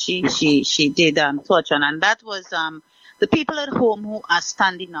point. She did touch on, and that was the people at home who are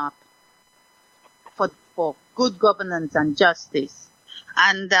standing up for good governance and justice.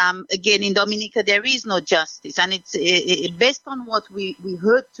 And again, in Dominica, there is no justice, and it's based on what we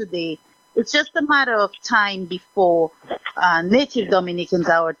heard today. It's just a matter of time before native Dominicans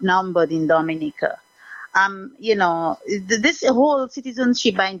are outnumbered in Dominica. This whole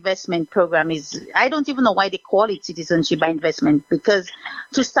citizenship by investment program I don't even know why they call it citizenship by investment, because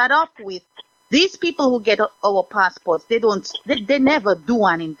to start off with, these people who get our passports, they never do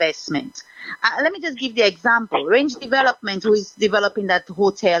an investment. Let me just give the example. Range Development, who is developing that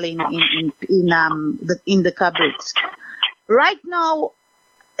hotel in the Cabrits. Right now,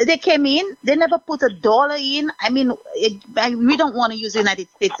 they came in, they never put $1 in. I mean, we don't want to use the United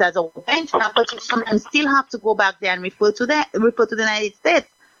States as a benchmark, but you sometimes still have to go back there and refer to the United States.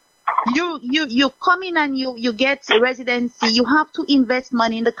 You come in and you get residency. You have to invest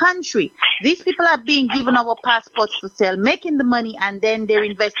money in the country. These people are being given our passports to sell, making the money, and then they're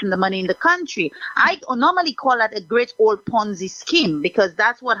investing the money in the country. I normally call that a great old Ponzi scheme, because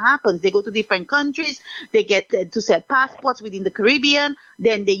that's what happens. They go to different countries, they get to sell passports within the Caribbean,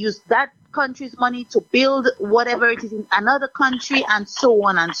 then they use that country's money to build whatever it is in another country, and so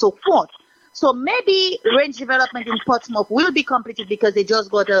on and so forth. So maybe Range Development in Portsmouth will be completed because they just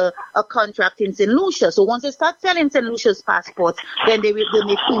got a contract in St. Lucia. So once they start selling St. Lucia's passports, then they may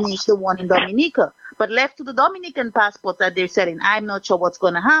finish the one in Dominica. But left to the Dominican passports that they're selling, I'm not sure what's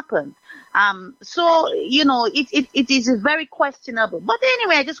going to happen. So it is very questionable. But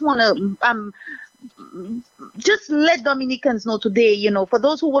anyway, I just want to just let Dominicans know today, for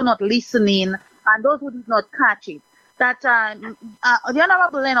those who were not listening and those who did not catch it, that the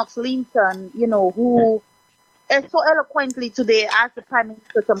Honorable Lennox Linton, who so eloquently today asked the Prime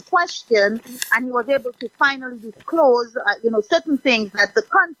Minister some questions, and he was able to finally disclose, certain things that the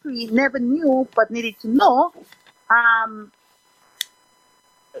country never knew but needed to know.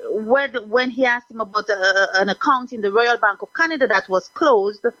 When he asked him about an account in the Royal Bank of Canada that was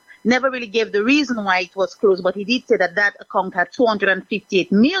closed, never really gave the reason why it was closed, but he did say that account had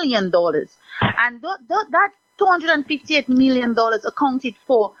 $258 million. And that $258 million accounted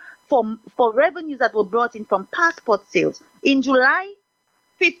for revenues that were brought in from passport sales. In July,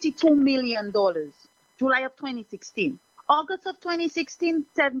 $52 million. July of 2016. August of 2016,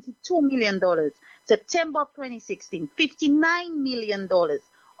 $72 million. September of 2016, $59 million.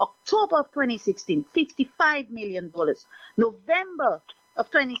 October of 2016, $55 million. November of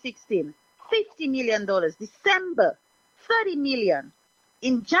 2016, $50 million. December, $30 million.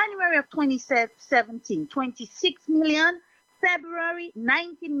 In January of 2017, $26 million. February,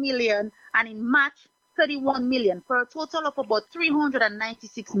 $19 million. And in March, $31 million, for a total of about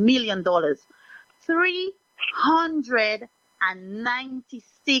 $396 million. $396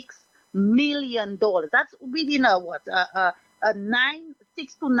 million. That's within a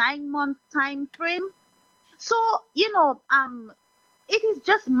 6 to 9 month time frame. So, it is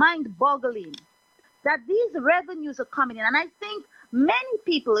just mind-boggling that these revenues are coming in. And I think many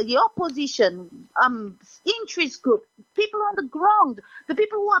people, the opposition, interest group, people on the ground, the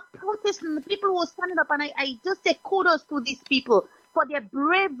people who are protesting, the people who are standing up, and I just say kudos to these people for their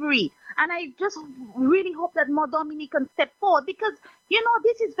bravery. And I just really hope that more Dominicans step forward, because,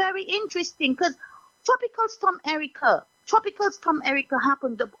 this is very interesting, because Tropical Storm Erica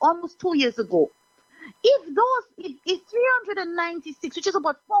happened almost 2 years ago. If 396, which is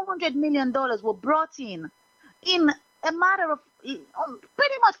about $400 million, were brought in a matter of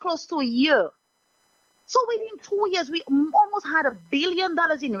pretty much close to a year. So within 2 years, we almost had $1 billion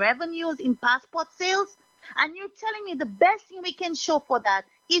in revenues in passport sales. And you're telling me the best thing we can show for that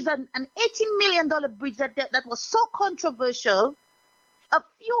is an $18 million bridge that was so controversial, a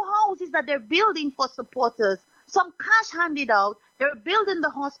few houses that they're building for supporters, some cash handed out, they're building the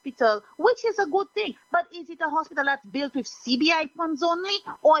hospital, which is a good thing. But is it a hospital that's built with CBI funds only,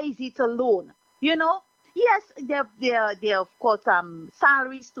 or is it a loan? Yes, there are of course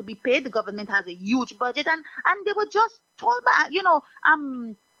salaries to be paid. The government has a huge budget, and they were just told by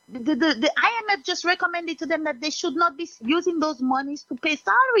the IMF just recommended to them that they should not be using those monies to pay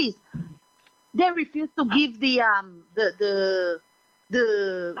salaries. They refused to give the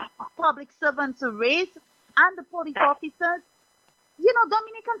public servants a raise and the police officers.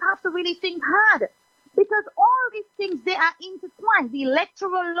 Dominicans have to really think hard, because all these things, they are intertwined. The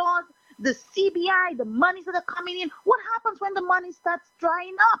electoral laws, the CBI, the monies that are coming in. What happens when the money starts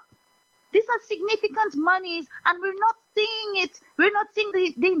drying up? These are significant monies, and we're not seeing it. We're not seeing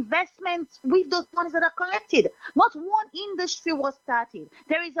the investments with those monies that are collected. Not one industry was started.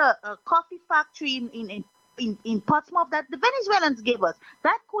 There is a coffee factory in Portsmouth that the Venezuelans gave us.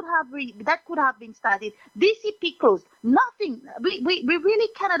 That could have been started. DCP closed. Nothing. We really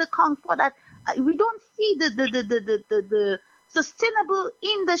cannot account for that. We don't see the sustainable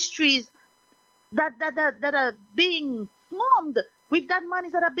industries that are being formed with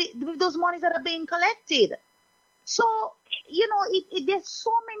those monies that are being collected. So, there's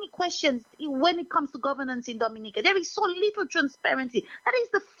so many questions when it comes to governance in Dominica. There is so little transparency. That is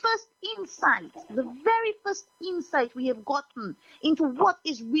the first insight, the very first insight we have gotten into what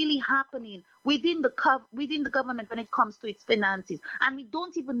is really happening within the government when it comes to its finances. And we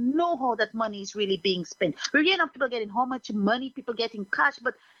don't even know how that money is really being spent. We're hearing of people getting how much money, people getting cash,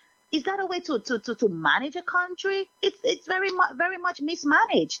 but is that a way to manage a country? It's very much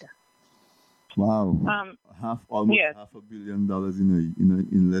mismanaged. Wow. Almost $500 million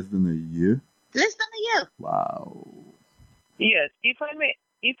in less than a year. Less than a year. Wow. Yes, if I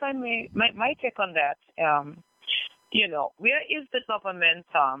may, my take on that. Where is the government?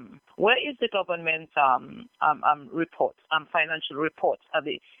 Report, financial reports at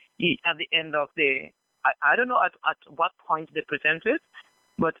the end of the? I don't know at what point they present it,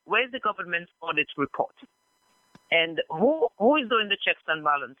 but where is the government's audit report? And who is doing the checks and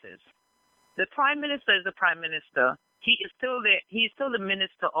balances? The Prime Minister is the Prime Minister. He is still the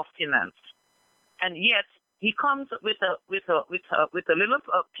Minister of Finance, and yet he comes with a little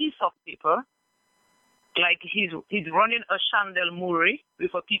piece of paper, like he's running a Chandel Murray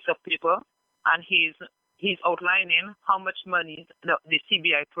with a piece of paper, and he's outlining how much money the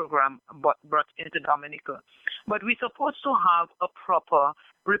CBI program brought into Dominica. But we're supposed to have a proper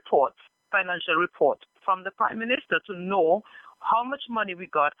report, financial report from the Prime Minister to know how much money we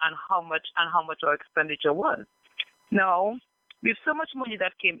got and how much our expenditure was. Now, with so much money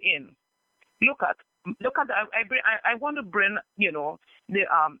that came in, look at. I want to bring the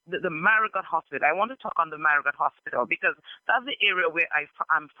Marigot Hospital. I want to talk on the Marigot Hospital because that's the area where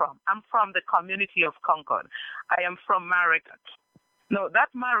I'm from. I'm from the community of Concord. I am from Marigot. Now,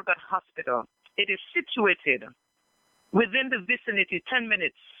 that Marigot Hospital, it is situated within the vicinity 10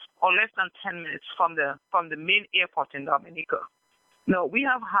 minutes or less than 10 minutes from the main airport in Dominica. Now, we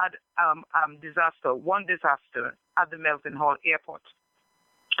have had one disaster at the Melvin Hall Airport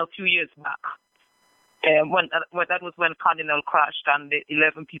a few years back. That was when Cardinal crashed and the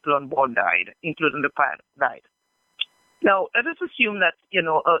 11 people on board died, including the pilot died. Now, let us assume that,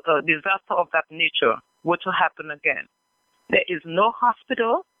 a disaster of that nature were to happen again. There is no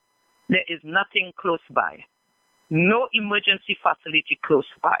hospital. There is nothing close by. No emergency facility close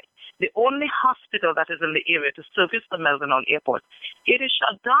by. The only hospital that is in the area to service the Melvin Hall Airport, it is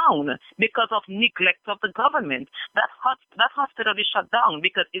shut down because of neglect of the government. That hospital is shut down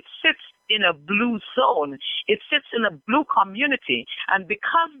because it sits in a blue zone. It sits in a blue community. And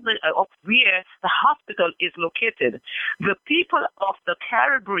because of where the hospital is located, the people of the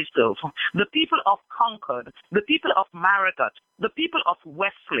Carib Reserve, the people of Concord, the people of Marigot, the people of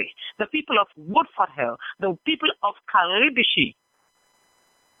Wesley, the people of Woodford Hill, the people of Calibishi,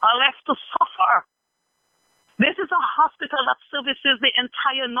 are left to suffer This is a hospital that services the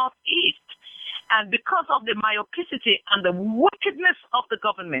entire Northeast. And because of the myopicity and the wickedness of the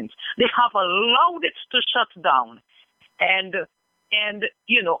government, they have allowed it to shut down. And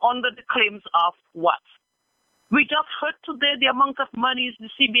under the claims of what? We just heard today the amount of money the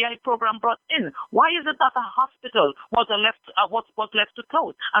CBI program brought in. Why is it that a hospital was left to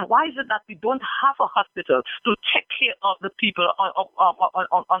close? And why is it that we don't have a hospital to take care of the people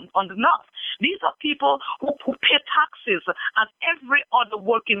on the north? These are people who pay taxes as every other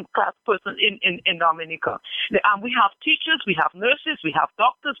working class person in Dominica. We have teachers, we have nurses, we have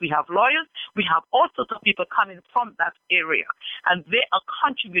doctors, we have lawyers, we have all sorts of people coming from that area. And they are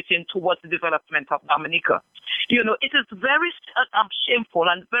contributing towards the development of Dominica. It is very shameful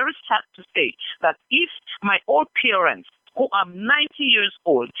and very sad to say that if my old parents, who are 90 years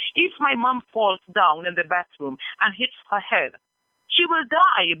old, if my mom falls down in the bathroom and hits her head, she will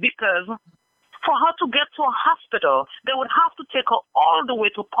die, because for her to get to a hospital, they would have to take her all the way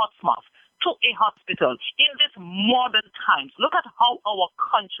to Portsmouth, to a hospital. In these modern times, look at how our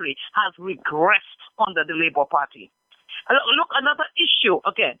country has regressed under the Labour Party. Look, another issue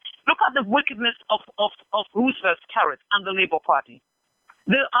again. Look at the wickedness of Roosevelt's carrot and the Labour Party.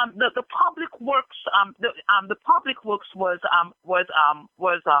 The public works the public works was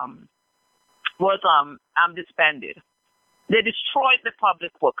disbanded. They destroyed the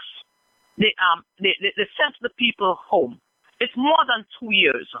public works. They sent the people home. It's more than 2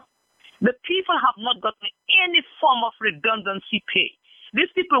 years. The people have not gotten any form of redundancy pay. These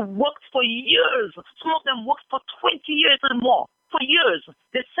people worked for years. Some of them worked for 20 years and more. For years.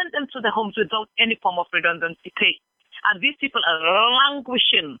 They sent them to their homes without any form of redundancy pay. And these people are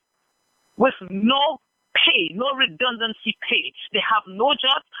languishing with no pay, no redundancy pay. They have no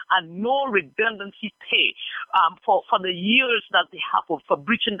jobs and no redundancy pay for the years that they have for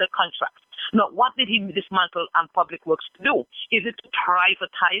breaching the contract. Now, what did he dismantle public works to do? Is it to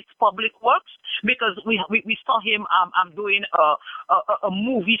privatize public works? Because we saw him doing a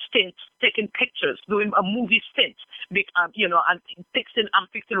movie stint, taking pictures, doing a movie stint, and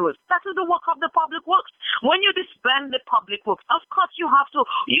fixing roads. That is the work of the public works. When you disband the public works, of course you have to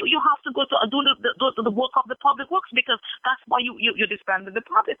go to do the work of the public works, because that's why you disbanded the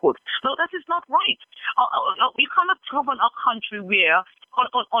public works. No, that is not right. You cannot govern a country where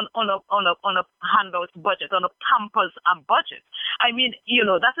on a handout budget, on a Pampers budget. I mean,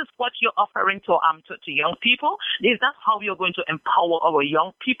 that is what you're offering to young people. Is that how you're going to empower our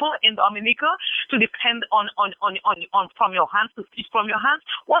young people in Dominica to depend on from your hands, to feed from your hands?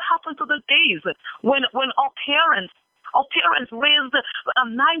 What happened to the days when our parents raised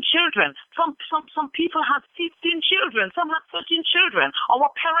 9 children. Some people had 15 children. Some had 13 children. Our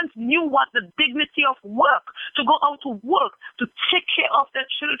parents knew what the dignity of work, to go out to work, to take care of their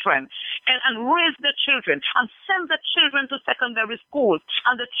children and raise their children and send their children to secondary schools.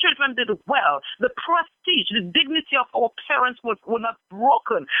 And the children did well. The prestige, the dignity of our parents were not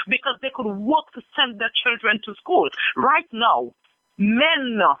broken because they could work to send their children to school. Right now,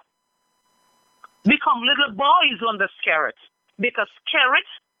 men become little boys on the Skerrit, because Skerrit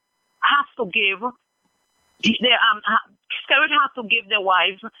has to give their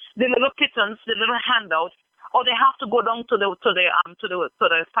wives the little pittance, the little handouts, or they have to go down to the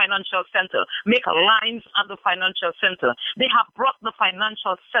financial center, make lines at the financial center. They have brought the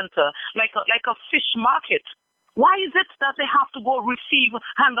financial center like a fish market. Why is it that they have to go receive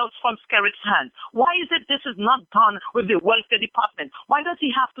handouts from Skerrit's hand? Why is it this is not done with the welfare department? Why does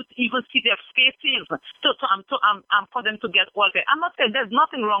he have to even see their faces for them to get welfare? I'm not saying there's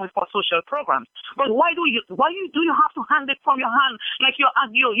nothing wrong with our social programs, but why do you have to hand it from your hand like you're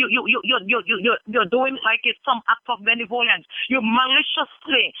doing like it's some act of benevolence? You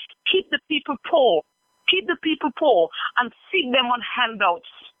maliciously keep the people poor, and feed them on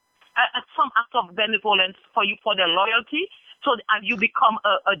handouts. As some act of benevolence for their loyalty, and you become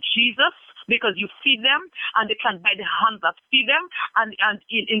a Jesus because you feed them, and they can buy the hands that feed them, and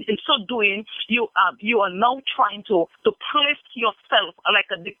in so doing, you are now trying to place yourself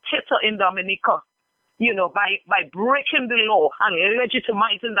like a dictator in Dominica, by breaking the law and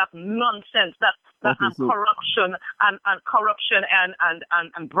legitimizing that nonsense, corruption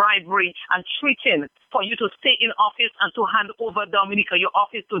and bribery and treating for you to stay in office and to hand over Dominica, your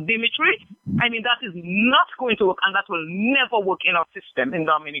office, to Dimitri. I mean, that is not going to work, and that will never work in our system in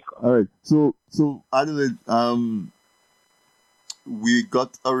Dominica. All right. So Adelaide, we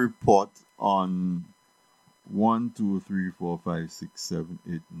got a report on 1, 2, 3, 4, 5, 6, 7,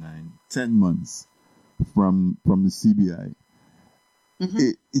 8, 9, 10 months from the CBI.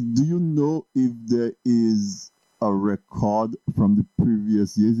 Mm-hmm. Do you know if there is a record from the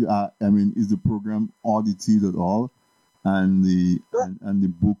previous years? Is the program audited at all, and the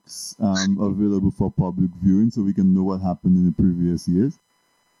books available for public viewing, so we can know what happened in the previous years?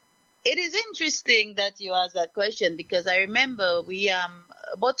 It is interesting that you asked that question, because I remember we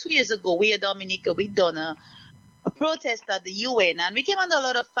about 2 years ago, we at Dominica, we done a protest at the UN, and we came under a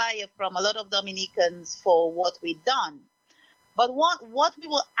lot of fire from a lot of Dominicans for what we'd done. But what we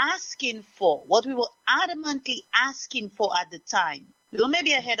were asking for, what we were adamantly asking for at the time, we were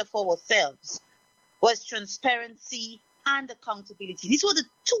maybe ahead of ourselves, was transparency and accountability. These were the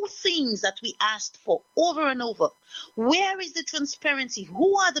two things that we asked for over and over. Where is the transparency?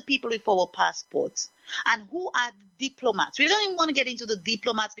 Who are the people with our passports? And who are the diplomats? We don't even want to get into the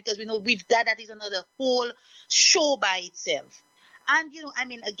diplomats, because we know that is another whole show by itself. And,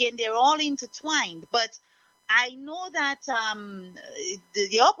 again, they're all intertwined. But I know that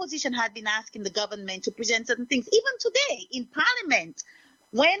the opposition had been asking the government to present certain things, even today in Parliament,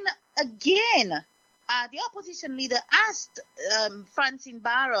 when, again, the opposition leader asked Francine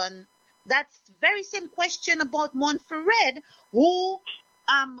Baron that very same question about Montferred, who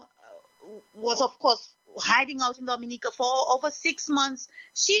was, of course, hiding out in Dominica for over 6 months.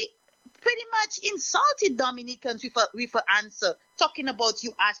 She pretty much insulted Dominicans with her answer, talking about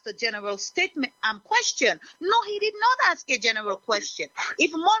you asked a general statement question. No, he did not ask a general question.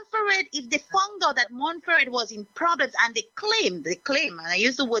 If they found out that Montferred was in problems, and they claim, and I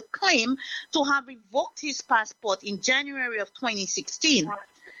use the word claim, to have revoked his passport in January of 2016.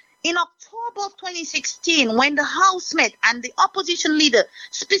 In October of 2016, when the House met and the opposition leader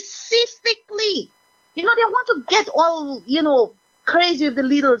specifically, they want to get all, crazy with the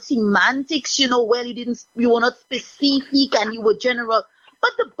little semantics, well, you were not specific and you were general.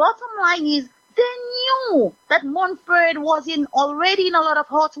 But the bottom line is, they knew that Montferred was already in a lot of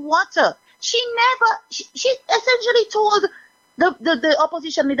hot water. She essentially told the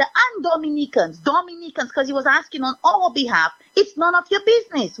opposition leader and Dominicans, because he was asking on our behalf, it's none of your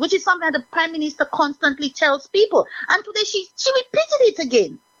business, which is something that the Prime Minister constantly tells people. And today she repeated it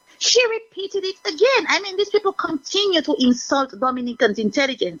again. These people continue to insult Dominicans'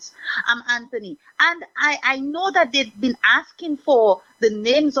 intelligence, Anthony. And I know that they've been asking for the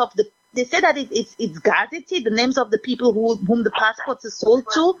names of they say that it's gazetted, the names of the people whom the passports are sold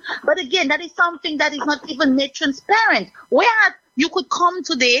to. But again, that is something that is not even made transparent. Whereas you could come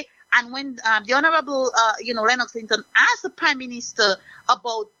today, and when the Honorable, Lennox Linton asked the Prime Minister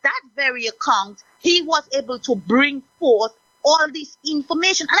about that very account, he was able to bring forth all this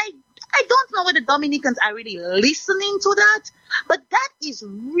information. And I don't know whether Dominicans are really listening to that, but that is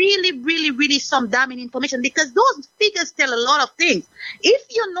really, really, really some damning information, because those figures tell a lot of things. If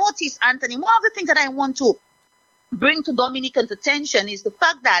you notice, Anthony, one of the things that I want to bring to Dominicans' attention is the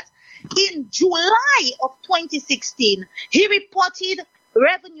fact that in July of 2016, he reported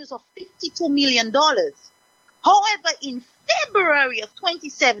revenues of $52 million. However, in February of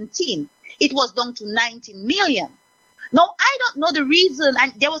 2017, it was down to $19 million. Now, I don't know the reason,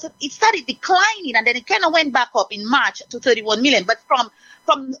 and it started declining, and then it kind of went back up in March to 31 million. But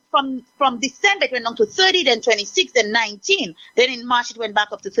from December, it went down to 30, then 26, then 19. Then in March, it went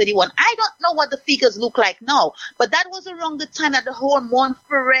back up to 31. I don't know what the figures look like now, but that was around the time that the whole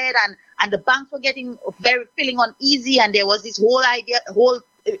Montferred and the banks were feeling uneasy, and there was this whole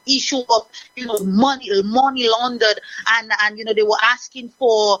issue of, money laundered, and they were asking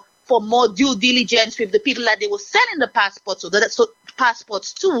for more due diligence with the people that they were selling the passports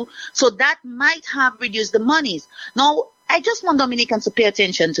passports to, so that might have reduced the monies. Now, I just want Dominicans to pay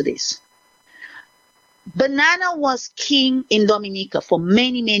attention to this. Banana was king in Dominica for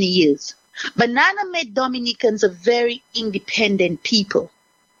many, many years. Banana made Dominicans a very independent people.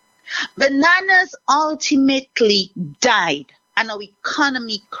 Bananas ultimately died, and our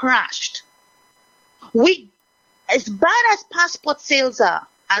economy crashed. As bad as passport sales are,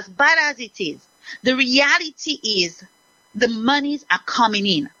 as bad as it is, the reality is the monies are coming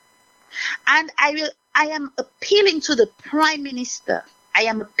in. And I am appealing to the Prime Minister. I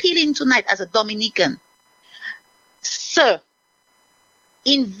am appealing tonight as a Dominican. Sir,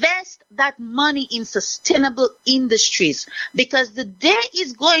 invest that money in sustainable industries, because the day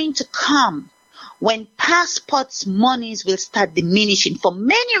is going to come when passports monies will start diminishing for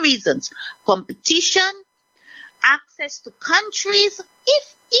many reasons. Competition, access to countries.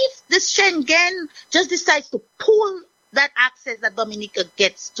 If the Schengen just decides to pull that access that Dominica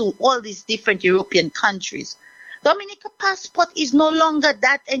gets to all these different European countries, Dominica passport is no longer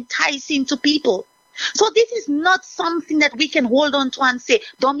that enticing to people. So this is not something that we can hold on to and say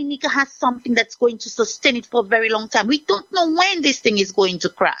Dominica has something that's going to sustain it for a very long time. We don't know when this thing is going to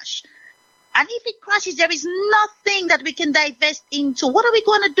crash. And if it crashes, there is nothing that we can divest into. What are we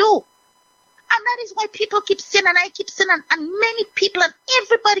going to do? And that is why people keep saying, and I keep saying, and many people and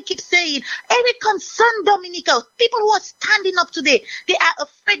everybody keeps saying, every concerned Dominica, people who are standing up today, they are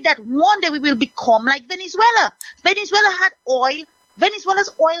afraid that one day we will become like Venezuela. Venezuela had oil. Venezuela's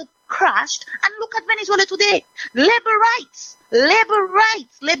oil crashed. And look at Venezuela today. Labor rights.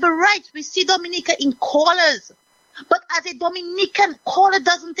 We see Dominica in collars. But as a Dominican, collar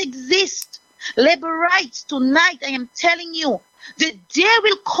doesn't exist. Labor rights tonight, I am telling you, the day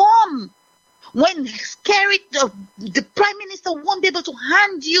will come when the Prime Minister won't be able to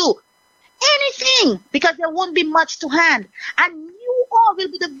hand you anything because there won't be much to hand. And you all will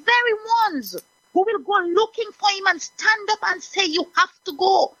be the very ones who will go looking for him and stand up and say, you have to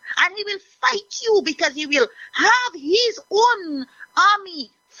go. And he will fight you because he will have his own army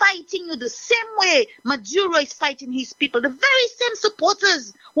fighting you the same way Maduro is fighting his people. The very same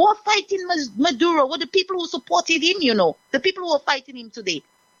supporters who are fighting Maduro were the people who supported him, the people who are fighting him today.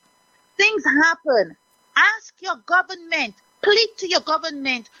 Things happen. Ask your government, plead to your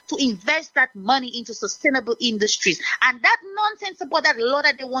government to invest that money into sustainable industries. And that nonsense about that law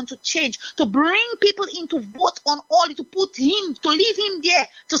that they want to change, to bring people in to vote on all, to leave him there,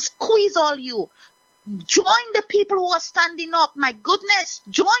 to squeeze all you. Join the people who are standing up. My goodness,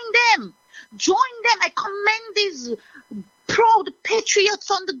 join them. I commend these proud patriots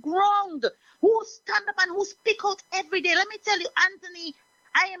on the ground who stand up and who speak out every day. Let me tell you, Anthony,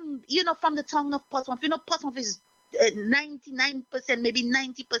 I am, from the town of Portsmouth. Portsmouth is 99%, maybe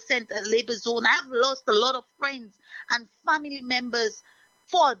 90% a labor zone. I've lost a lot of friends and family members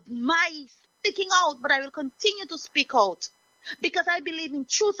for my speaking out, but I will continue to speak out because I believe in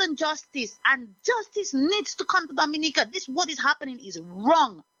truth and justice needs to come to Dominica. What is happening is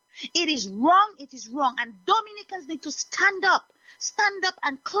wrong. It is wrong. And Dominicans need to stand up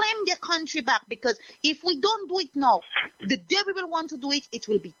and claim their country back, because if we don't do it now, the day we will want to do it, it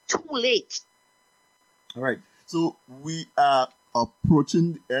will be too late. All right. So we are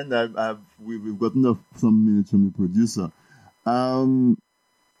approaching the end. We've gotten some minutes from the producer.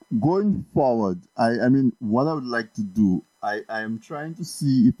 Going forward, I mean, what I would like to do, I am trying to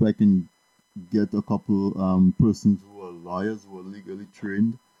see if I can get a couple persons who are lawyers, who are legally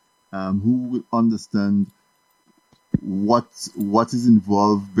trained, who will understand what is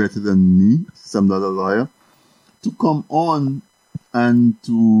involved better than me, since I'm not a lawyer, to come on and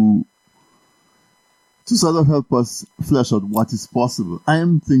to sort of help us flesh out what is possible. I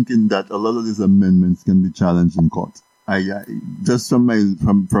am thinking that a lot of these amendments can be challenged in court. I just from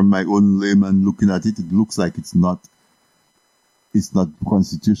my own layman looking at it, it looks like it's not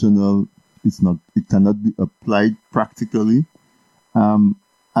constitutional. It cannot be applied practically.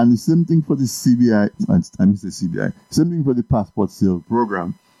 And the same thing for the CBI. I mean the CBI. Same thing for the passport sale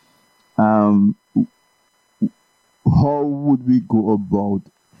program. How would we go about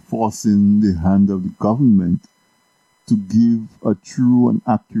forcing the hand of the government to give a true and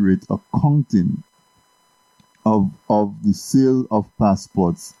accurate accounting of the sale of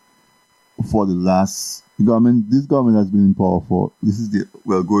passports for the last government? This government has been in power for,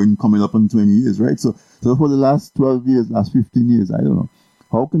 coming up on 20 years, right? So for the last 12 years, last 15 years, I don't know.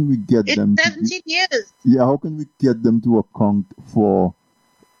 How can we get them? 17 years. Yeah, how can we get them to account for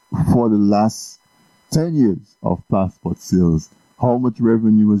the last 10 years of passport sales? How much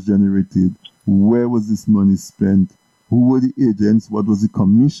revenue was generated? Where was this money spent? Who were the agents? What was the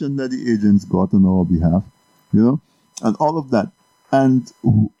commission that the agents got on our behalf? And all of that. And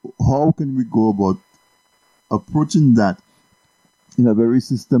how can we go about approaching that in a very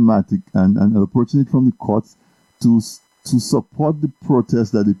systematic and approaching it from the courts to support the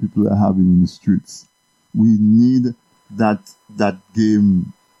protest that the people are having in the streets? We need that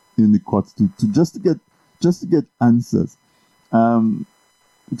game in the courts to get answers.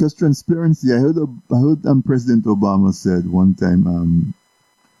 Because transparency, I heard President Obama said one time,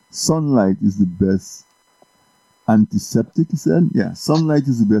 sunlight is the best antiseptic, he said. Yeah, sunlight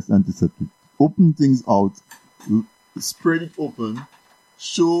is the best antiseptic. Open things out, spread it open,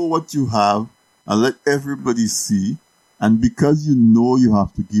 show what you have, and let everybody see. And because you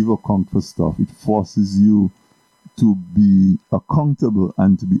have to give account for stuff, it forces you to be accountable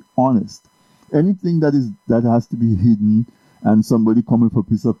and to be honest. Anything that has to be hidden, and somebody come with a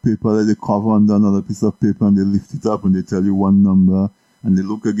piece of paper that they cover under another piece of paper and they lift it up and they tell you one number and they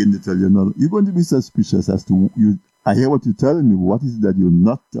look again, they tell you another, you're going to be suspicious as to I hear what you're telling me. What is it that you're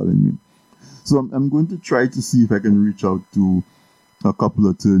not telling me? So I'm going to try to see if I can reach out to a couple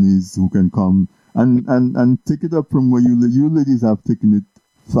of attorneys who can come and take it up from where you ladies have taken it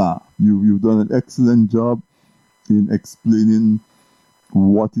far. You've done an excellent job in explaining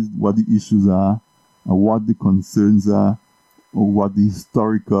what what the issues are, what the concerns are, or what the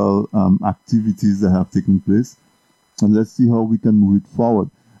historical activities that have taken place, and let's see how we can move it forward.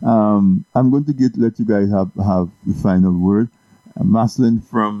 I'm going to let you guys have the final word. Marceline,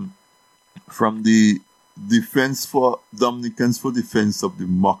 from the Defense for Dominicans for Defense of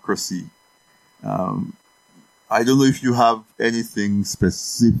Democracy. I don't know if you have anything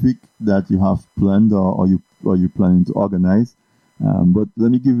specific that you have planned or you're planning to organize, but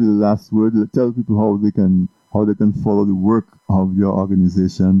let me give you the last word. Tell people how they can follow the work of your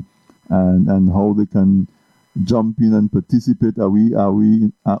organization and how they can jump in and participate. Are we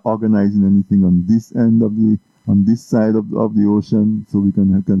organizing anything on this end of on this side of the ocean, so we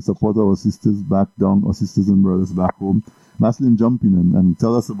can support our sisters back down, our sisters and brothers back home? Marceline, jump in and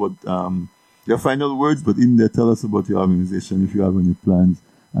tell us about your final words, but in there, tell us about your organization, if you have any plans,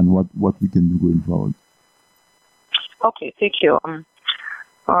 and what we can do going forward. Okay, thank you.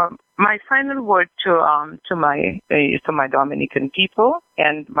 My final word to my Dominican people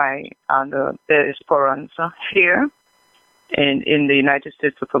and my the diasporans here in the United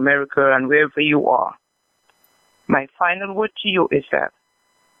States of America and wherever you are. My final word to you is that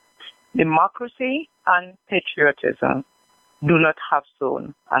democracy and patriotism do not have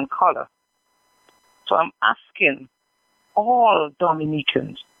zone and color. So I'm asking all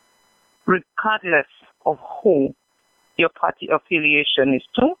Dominicans, regardless of who your party affiliation is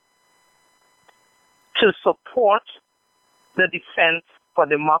to support the Defense for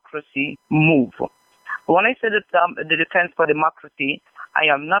Democracy move. When I say the Defense for Democracy, I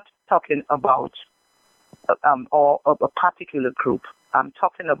am not talking about or a particular group. I'm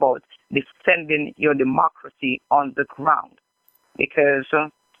talking about defending your democracy on the ground, because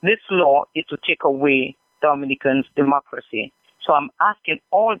this law is to take away Dominicans' democracy. So I'm asking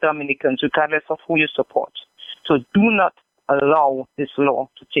all Dominicans, regardless of who you support, to do not allow this law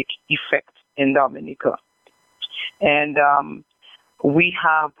to take effect in Dominica. And we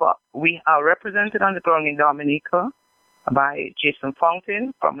are represented on the ground in Dominica by Jason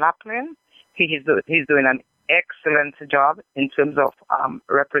Fountain from Lapland. He's doing an excellent job in terms of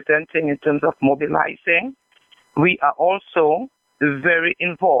representing, in terms of mobilizing. We are also very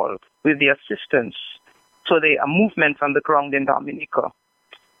involved with the assistance. So there are movements on the ground in Dominica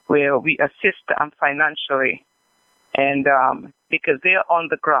where we assist them financially. And because they are on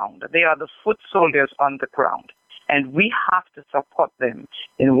the ground, they are the foot soldiers on the ground. And we have to support them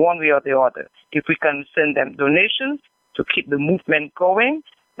in one way or the other. If we can send them donations to keep the movement going,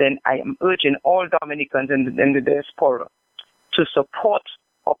 then I am urging all Dominicans in the diaspora to support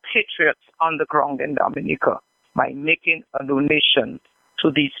our patriots on the ground in Dominica by making a donation to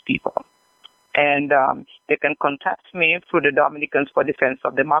these people. And they can contact me through the Dominicans for Defense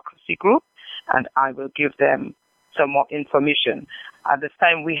of Democracy group, and I will give them some more information. At this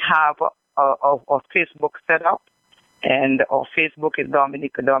time, we have our Facebook set up, and our Facebook is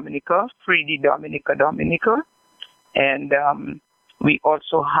Dominica, 3D Dominica. And we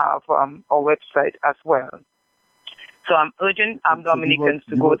also have our website as well. So I'm urging Dominicans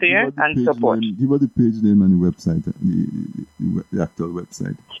to go there and support. Give us the page name and the website, the actual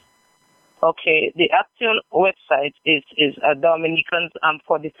website. Okay, the actual website is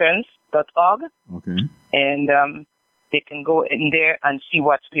dominicansfordefense.org. Okay. And they can go in there and see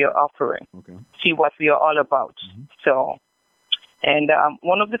what we are offering, see what we are all about. Mm-hmm. So, and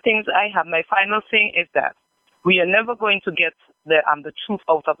one of the things I have, my final thing is that we are never going to get the truth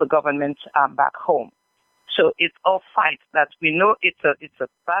out of the government back home. So it's our fight that we know it's a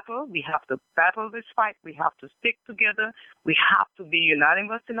battle. We have to battle this fight. We have to stick together. We have to be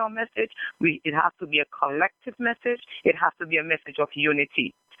unanimous in our message. It has to be a collective message. It has to be a message of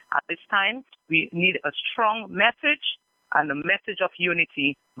unity. At this time, we need a strong message and a message of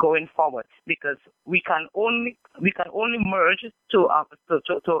unity going forward, because we can only merge to a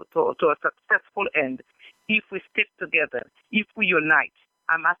successful end if we stick together, if we unite.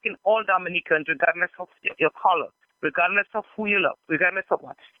 I'm asking all Dominicans, regardless of your color, regardless of who you love, regardless of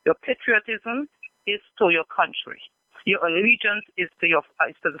what, your patriotism is to your country. Your allegiance is to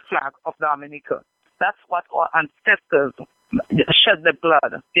the flag of Dominica. That's what our ancestors shed their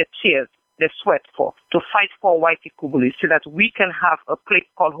blood, their tears, their sweat for, to fight for Whitey Kubuli, so that we can have a place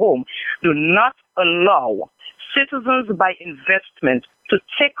called home. Do not allow citizens by investment to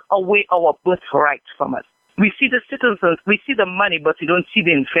take away our birthright from us. We see the citizens, we see the money, but we don't see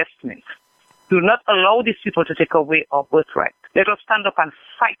the investment. Do not allow these people to take away our birthright. Let us stand up and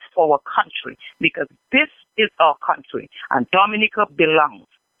fight for our country, because this is our country, and Dominica belongs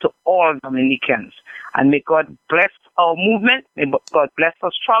to all Dominicans. And may God bless our movement, may God bless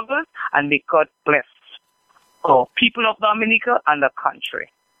our struggles, and may God bless for people of Dominica and the country.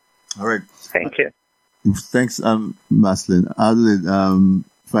 All right. Thank you. Thanks, Maslin. Adelaide,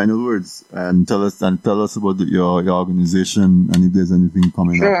 final words, and tell us about your organization and if there's anything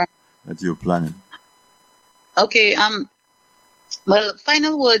coming up that you're planning. Okay. Well,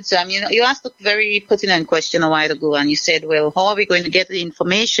 final words. You asked a very pertinent question a while ago, and you said, well, how are we going to get the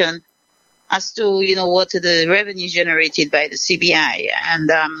information as to, what are the revenues generated by the CBI? And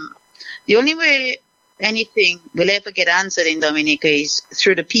the only way anything will ever get answered in Dominica is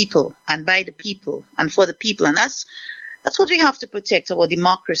through the people and by the people and for the people. And that's what we have to protect, our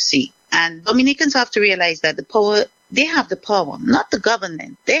democracy. And Dominicans have to realize that they have the power, not the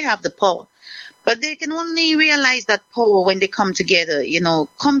government. They have the power. But they can only realize that power when they come together,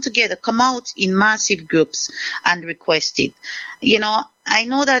 come out in massive groups and request it. I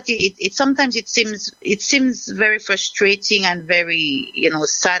know that it sometimes it seems very frustrating and very,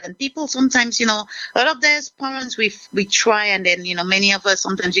 sad. And people sometimes, a lot of those parents, we try, and then, many of us,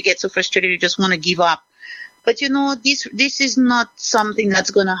 sometimes we get so frustrated, we just want to give up. But, this is not something that's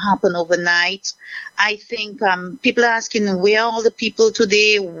going to happen overnight. I think people are asking, where are all the people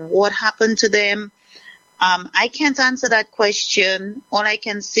today? What happened to them? I can't answer that question. All I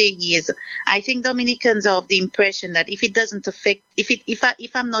can say is I think Dominicans are of the impression that if it doesn't affect,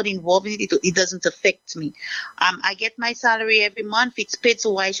 if I'm not involved in it, it doesn't affect me. I get my salary every month. It's paid,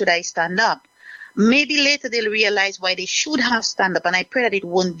 so why should I stand up? Maybe later they'll realize why they should have stand up, and I pray that it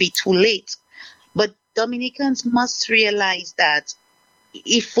won't be too late. But Dominicans must realize that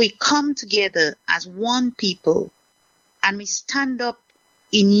if we come together as one people and we stand up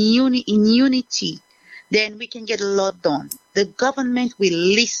in unity, then we can get a lot done. The government will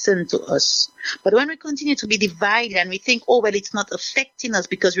listen to us. But when we continue to be divided and we think, it's not affecting us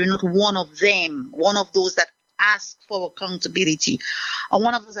because we're not one of them, one of those that ask for accountability, or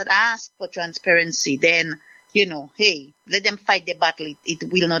one of us that ask for transparency, then, hey, let them fight the battle. It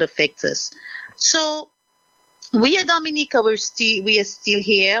will not affect us. So we at Dominica, we are still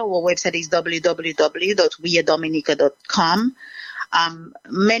here. Our website is www.wearedominica.com.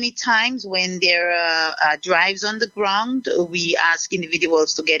 Many times when there are drives on the ground, we ask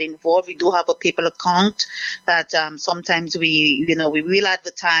individuals to get involved. We do have a PayPal account that sometimes we will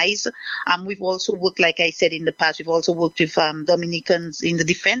advertise. We've also worked, like I said in the past, we've also worked with Dominicans in the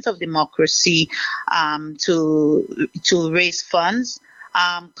defense of democracy to raise funds.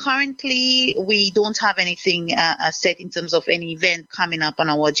 Currently, we don't have anything set in terms of any event coming up on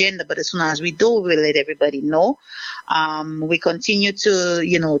our agenda, but as soon as we do, we'll let everybody know. We continue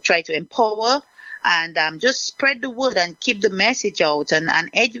to, try to empower and just spread the word and keep the message out and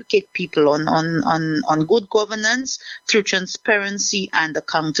educate people on good governance through transparency and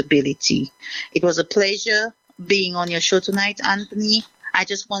accountability. It was a pleasure being on your show tonight, Anthony. I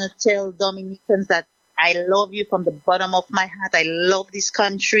just want to tell Dominicans that I love you from the bottom of my heart. I love this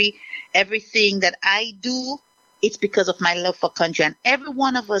country. Everything that I do, it's because of my love for country. And every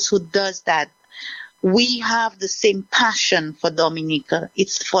one of us who does that, we have the same passion for Dominica.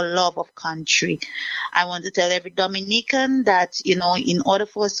 It's for love of country. I want to tell every Dominican that, in order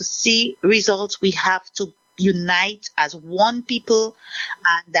for us to see results, we have to unite as one people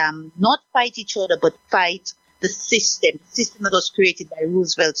and not fight each other, but fight the system that was created by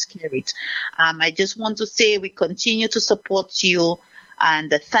Roosevelt Skerrit. I just want to say we continue to support you,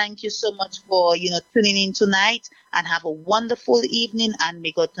 and thank you so much for tuning in tonight, and have a wonderful evening, and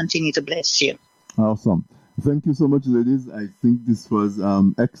may God continue to bless you. Awesome. Thank you so much, ladies. I think this was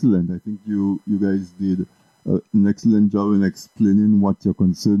excellent. I think you guys did an excellent job in explaining what the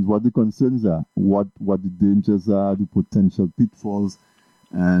concerns are, what the dangers are, the potential pitfalls,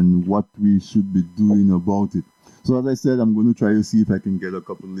 and what we should be doing about it. So as I said, I'm going to try to see if I can get a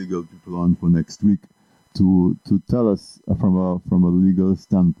couple of legal people on for next week to tell us from a legal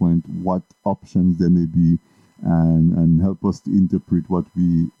standpoint what options there may be and help us to interpret what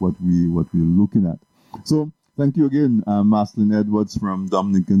we're looking at. So thank you again, Maslin Edwards from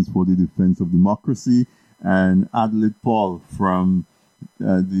Dominicans for the Defense of Democracy, and Adelaide Paul from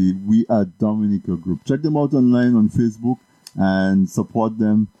the We Are Dominica group. Check them out online on Facebook and support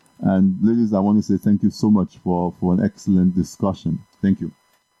them. And ladies, I want to say thank you so much for an excellent discussion. Thank you.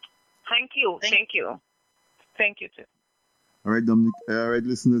 Thank you. Thank you. Thank you too. All right, Dominic. All right,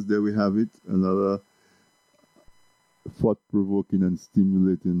 listeners, there we have it. Another thought-provoking and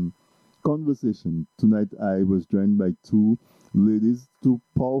stimulating conversation. Tonight, I was joined by two ladies, two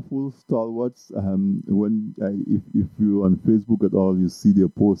powerful stalwarts. If you're on Facebook at all, you see their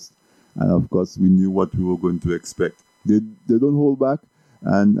posts. And of course, we knew what we were going to expect. They don't hold back.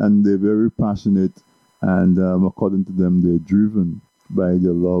 And they're very passionate, and according to them, they're driven by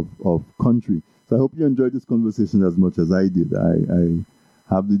their love of country. I hope you enjoyed this conversation as much as I did. I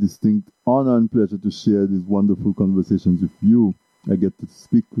have the distinct honor and pleasure to share these wonderful conversations with you. I get to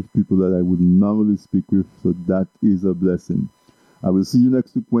speak with people that I would normally speak with, so that is a blessing. I will see you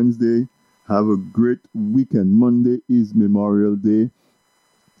next week, Wednesday. Have a great weekend. Monday is Memorial Day.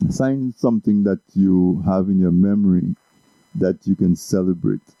 Find something that you have in your memory that you can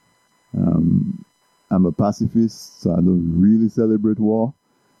celebrate. I'm a pacifist, so I don't really celebrate war.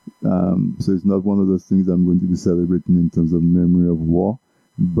 So it's not one of those things I'm going to be celebrating in terms of memory of war.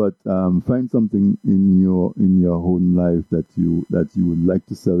 But find something in your own life that you would like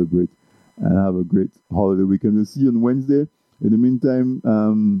to celebrate, and have a great holiday weekend. We'll see you on Wednesday. In the meantime,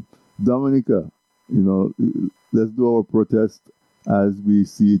 Dominica, let's do our protest as we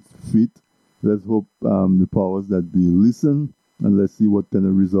see it fit. Let's hope the powers that be listen, and let's see what kind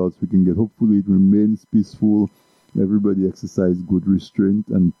of results we can get. Hopefully it remains peaceful. Everybody exercise good restraint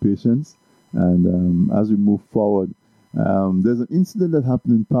and patience. And as we move forward, there's an incident that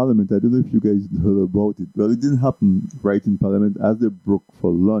happened in Parliament. I don't know if you guys heard about it. Well, it didn't happen right in Parliament. As they broke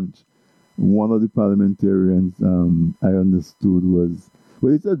for lunch, one of the parliamentarians, I understood,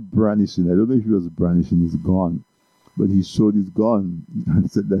 he said brandishing. I don't know if he was brandishing his gun, but he showed his gun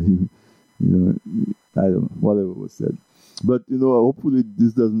and said that I don't know, whatever was said. But, hopefully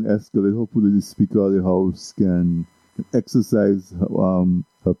this doesn't escalate. Hopefully the Speaker of the House can exercise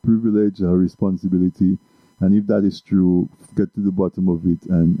her privilege, her responsibility. And if that is true, get to the bottom of it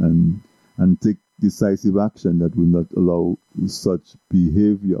and take decisive action that will not allow such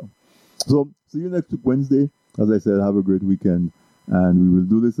behavior. So, see you next week, Wednesday. As I said, have a great weekend. And we will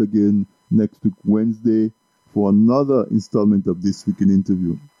do this again next week, Wednesday, for another installment of This Week in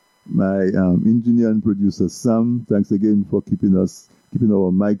Interview. My engineer and producer, Sam, thanks again for keeping our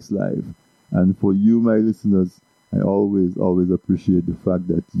mics live. And for you, my listeners, I always appreciate the fact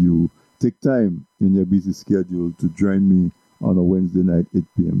that you take time in your busy schedule to join me on a Wednesday night, 8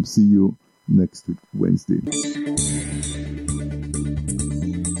 p.m. See you next week, Wednesday.